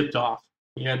dipped off.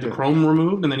 He had the chrome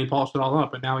removed, and then he polished it all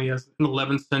up. And now he has an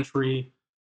 11th century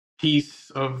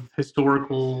piece of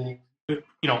historical,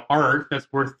 art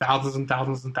that's worth thousands and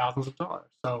thousands and thousands of dollars.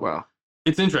 So wow,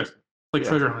 it's interesting, like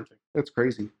treasure hunting. That's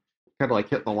crazy. Kind of like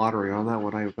hitting the lottery on that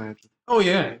one, I imagine. Oh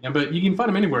yeah, but you can find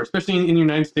them anywhere, especially in the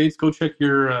United States. Go check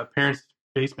your parents'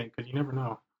 basement because you never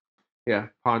know. Yeah,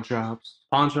 pawn shops,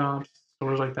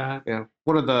 stores like that. Yeah,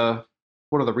 one of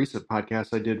the recent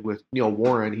podcasts I did with Neil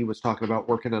Warren, he was talking about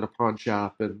working at a pawn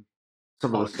shop and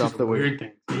some of the stuff that weird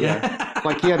things. Yeah,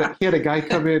 like he had a guy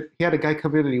come in. He had a guy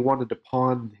come in and he wanted to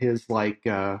pawn his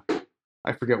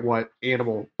I forget what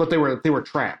animal, but they were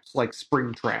traps, like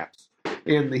spring traps,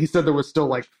 and he said there was still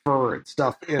like fur and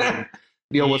stuff in them.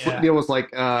 Neil was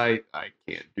like, I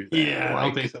can't do that. Yeah, I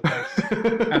don't think so.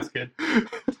 That's good.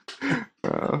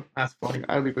 That's funny.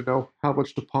 I don't even know how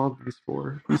much to pawn these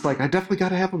for. He's like, I definitely got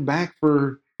to have them back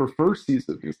for first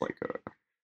season. He's like,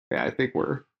 yeah, I think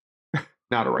we're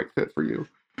not a right fit for you.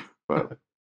 But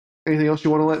anything else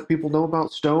you want to let people know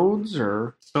about stones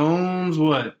or stones?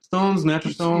 What stones?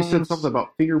 Natural stones. You said something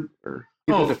about finger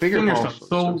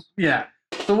stones.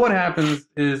 So what happens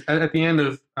is at the end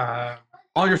of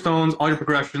all your stones, all your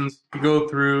progressions, you go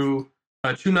through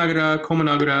Chunagura,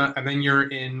 Komonagura, and then you're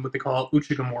in what they call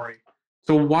Uchigamori.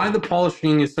 So why the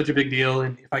polishing is such a big deal,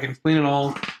 and if I can explain it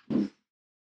all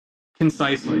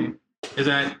concisely, is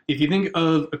that if you think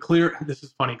of a clear... This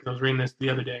is funny because I was reading this the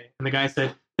other day, and the guy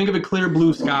said, think of a clear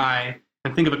blue sky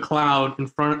and think of a cloud in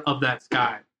front of that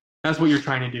sky. That's what you're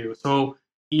trying to do. So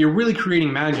you're really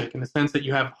creating magic in the sense that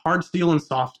you have hard steel and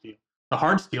soft steel. The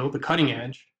hard steel, the cutting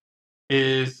edge,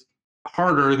 is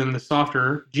harder than the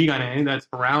softer jigane that's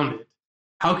around it.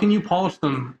 How can you polish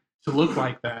them to look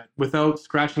like that without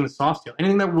scratching the soft steel?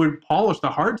 Anything that would polish the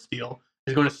hard steel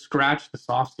is going to scratch the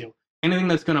soft steel. Anything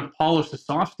that's going to polish the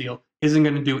soft steel isn't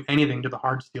going to do anything to the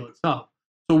hard steel itself.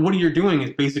 So what you're doing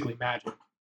is basically magic.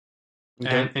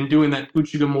 Okay. And doing that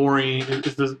Uchigamori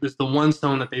is the one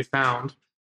stone that they found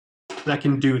that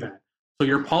can do that. So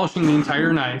you're polishing the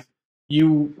entire knife.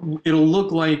 It'll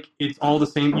look like it's all the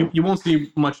same. You won't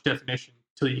see much definition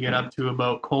till you get up to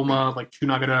about Koma, like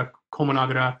Chunagura,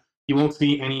 Komonagura. You won't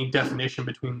see any definition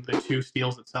between the two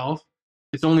steels itself.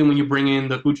 It's only when you bring in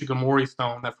the Uchigamori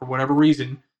stone that for whatever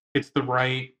reason, it's the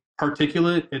right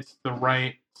particulate, it's the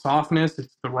right softness,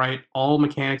 it's the right all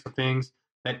mechanics of things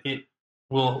that it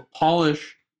will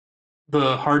polish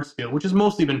the hard steel, which has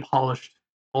mostly been polished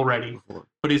already.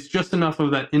 But it's just enough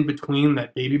of that in between,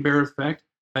 that baby bear effect,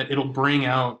 that it'll bring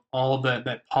out all of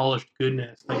that polished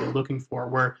goodness that you're looking for,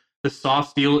 where the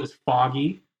soft steel is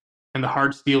foggy and the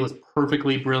hard steel is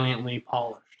perfectly, brilliantly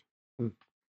polished.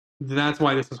 That's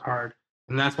why this is hard,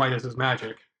 and that's why this is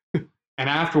magic. And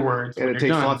afterwards, and it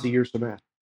takes lots of years to master.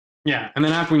 Yeah, and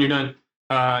then after when you're done,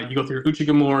 you go through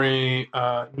Uchigamori,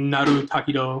 Naru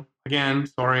Takido. Again,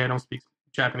 sorry, I don't speak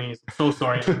Japanese. I'm so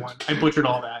sorry, everyone. I butchered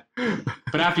all that.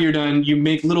 But after you're done, you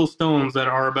make little stones that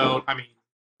are about,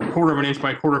 a quarter of an inch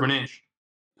by a quarter of an inch.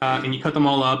 And you cut them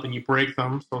all up and you break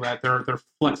them so that they're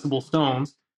flexible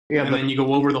stones. Yeah, and then you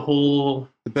go over the whole...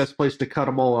 The best place to cut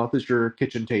them all up is your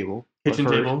kitchen table. Kitchen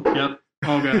table, yep.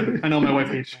 Oh, God. I know my wife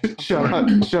hates me. Shout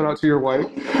out to your wife.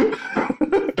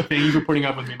 Thank you for putting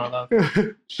up with me, my love.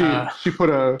 She put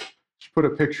a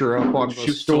picture up on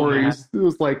the stories. It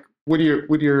was like, when you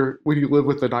live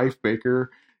with a knife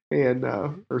maker and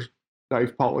or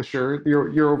knife polisher,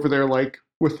 you're over there like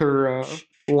with her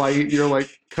light, you're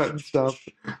like cutting stuff.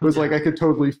 It was like I could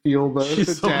totally feel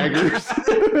the daggers.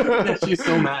 Yeah, she's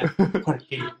so mad. What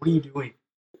are you doing?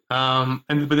 But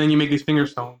then you make these finger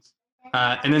stones,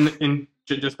 and then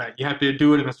just that you have to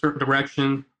do it in a certain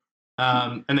direction,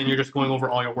 and then you're just going over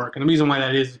all your work. And the reason why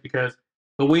that is because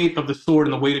the weight of the sword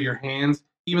and the weight of your hands,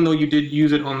 even though you did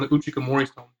use it on the Uchikamori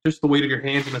stone, just the weight of your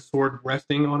hands and the sword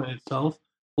resting on it itself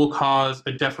will cause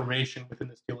a deformation within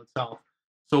the steel itself.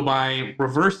 So by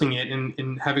reversing it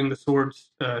and having the sword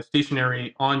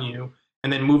stationary on you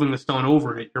and then moving the stone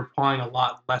over it, you're applying a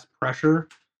lot less pressure,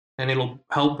 and it'll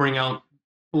help bring out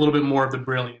a little bit more of the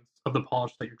brilliance of the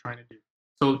polish that you're trying to do.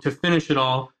 So to finish it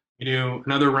all, you do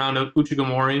another round of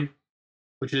Uchigamori,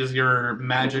 which is your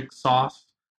magic sauce.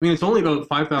 It's only about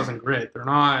 5,000 grit. They're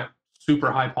not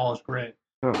super high polished grit.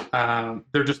 Oh.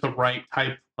 They're just the right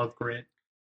type of grit.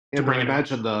 And I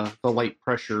imagine the light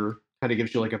pressure kind of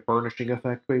gives you like a burnishing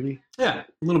effect, maybe. Yeah,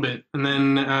 a little bit, and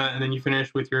then you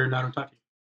finish with your Narutaki,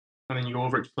 and then you go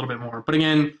over it just a little bit more. But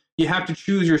again, you have to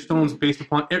choose your stones based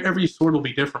upon every sword will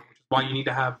be different, which is why you need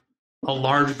to have a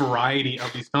large variety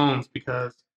of these stones,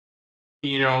 because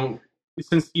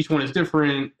since each one is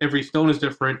different, every stone is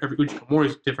different, every Uchikamori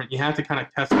is different. You have to kind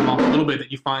of test them off a little bit,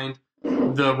 that you find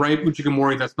the right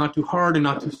Uchikamori that's not too hard and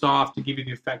not too soft to give you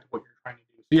the effect of what you're trying to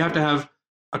do. So you have to have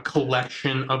a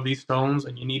collection of these stones,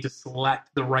 and you need to select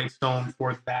the right stone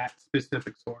for that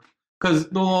specific sword, because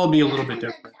they'll all be a little bit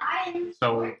different.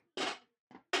 So,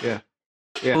 yeah.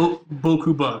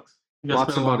 Boku bucks.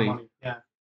 Lots of money. Yeah.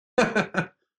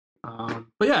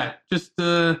 But yeah, just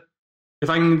if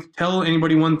I can tell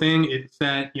anybody one thing, it's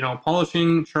that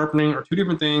polishing, sharpening are two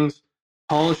different things.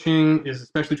 Polishing is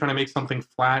especially trying to make something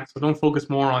flat, so don't focus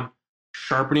more on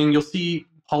sharpening. You'll see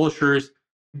polishers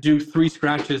do 3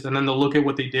 scratches and then they'll look at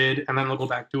what they did and then they'll go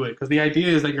back to it, because the idea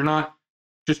is that you're not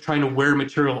just trying to wear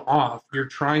material off, you're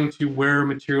trying to wear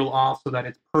material off so that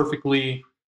it's perfectly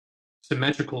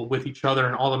symmetrical with each other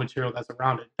and all the material that's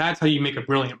around it. That's how you make a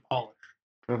brilliant polish.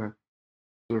 Okay.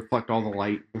 To reflect all the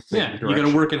light in the same direction. You got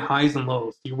to work in highs and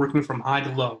lows. You're working from high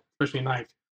to low, especially a knife.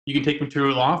 You can take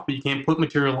material off, but you can't put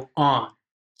material on.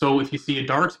 So if you see a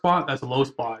dark spot, that's a low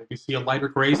spot. If you see a lighter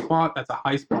gray spot, that's a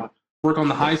high spot. Work on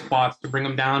the high spots to bring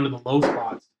them down to the low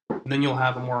spots, and then you'll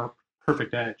have a more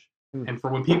perfect edge. And for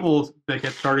when people that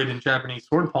get started in Japanese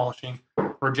sword polishing,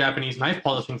 or Japanese knife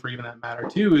polishing for even that matter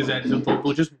too, is that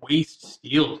they'll just waste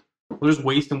steel. They'll just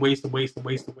waste and waste and waste and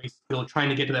waste and waste steel, trying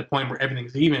to get to that point where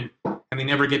everything's even, and they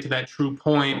never get to that true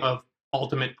point of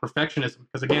ultimate perfectionism.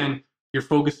 Because again, you're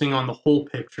focusing on the whole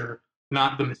picture,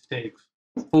 not the mistakes.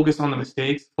 Focus on the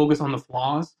mistakes, focus on the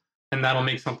flaws, and that'll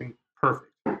make something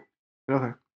perfect.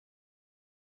 Okay.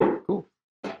 Cool.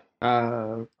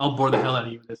 I'll bore the hell out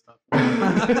of you with this stuff.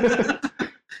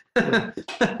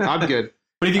 I'm good.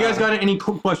 But if you guys got any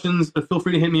cool questions, feel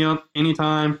free to hit me up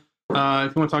anytime. If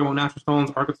you want to talk about natural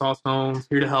stones, Arkansas stones,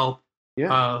 here to help.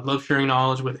 Yeah. Love sharing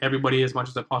knowledge with everybody as much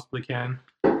as I possibly can.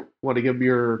 Want to give me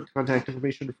your contact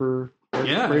information for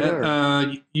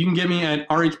Preda? You can get me at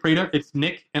RH Preda. It's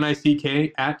Nick,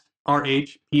 Nick, at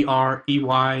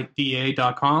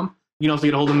RHPREYDA.com. You can also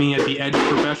get a hold of me at The Edge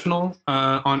Professional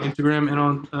on Instagram and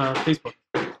on Facebook.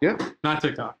 Yeah. Not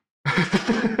TikTok.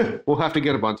 We'll have to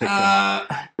get him on TikTok.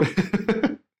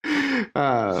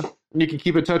 You can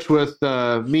keep in touch with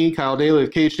me, Kyle Daly,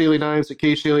 of Cage Daily Knives at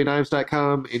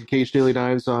CageDailyKnives.com, and Cage Daily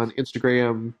Knives on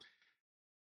Instagram,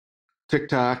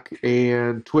 TikTok,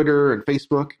 and Twitter, and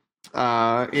Facebook.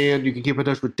 And you can keep in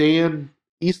touch with Dan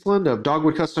Eastland of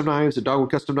Dogwood Custom Knives at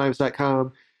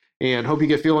dogwoodcustomknives.com. And hope you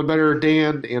get feeling better,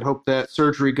 Dan, and hope that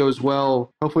surgery goes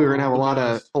well. Hopefully we're gonna have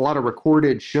a lot of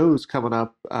recorded shows coming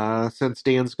up, since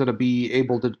Dan's gonna be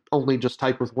able to only just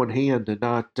type with one hand and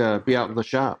not be out in the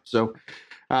shop. So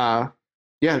yeah,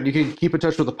 you can keep in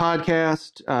touch with the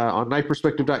podcast on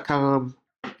knifeperspective.com.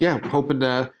 Yeah, hoping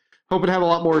to have a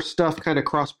lot more stuff kind of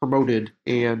cross promoted,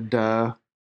 and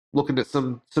looking at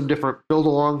some different build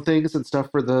along things and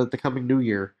stuff for the coming new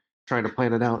year, trying to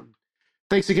plan it out.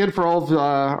 thanks again for all of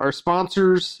our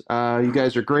sponsors. You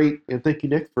guys are great. And thank you,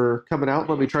 Nick, for coming out.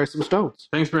 Let me try some stones.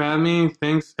 Thanks for having me.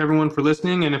 Thanks, everyone, for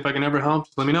listening. And if I can ever help,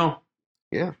 just let me know.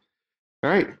 Yeah. All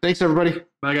right. Thanks, everybody.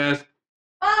 Bye, guys.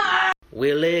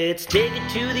 Well, let's take it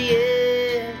to the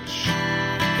edge,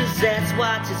 'cause that's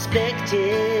what's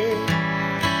expected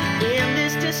in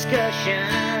this discussion.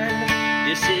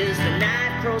 This is the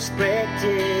Night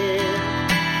Prospective.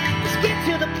 Let's get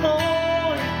to the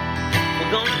point.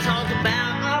 We're gonna talk about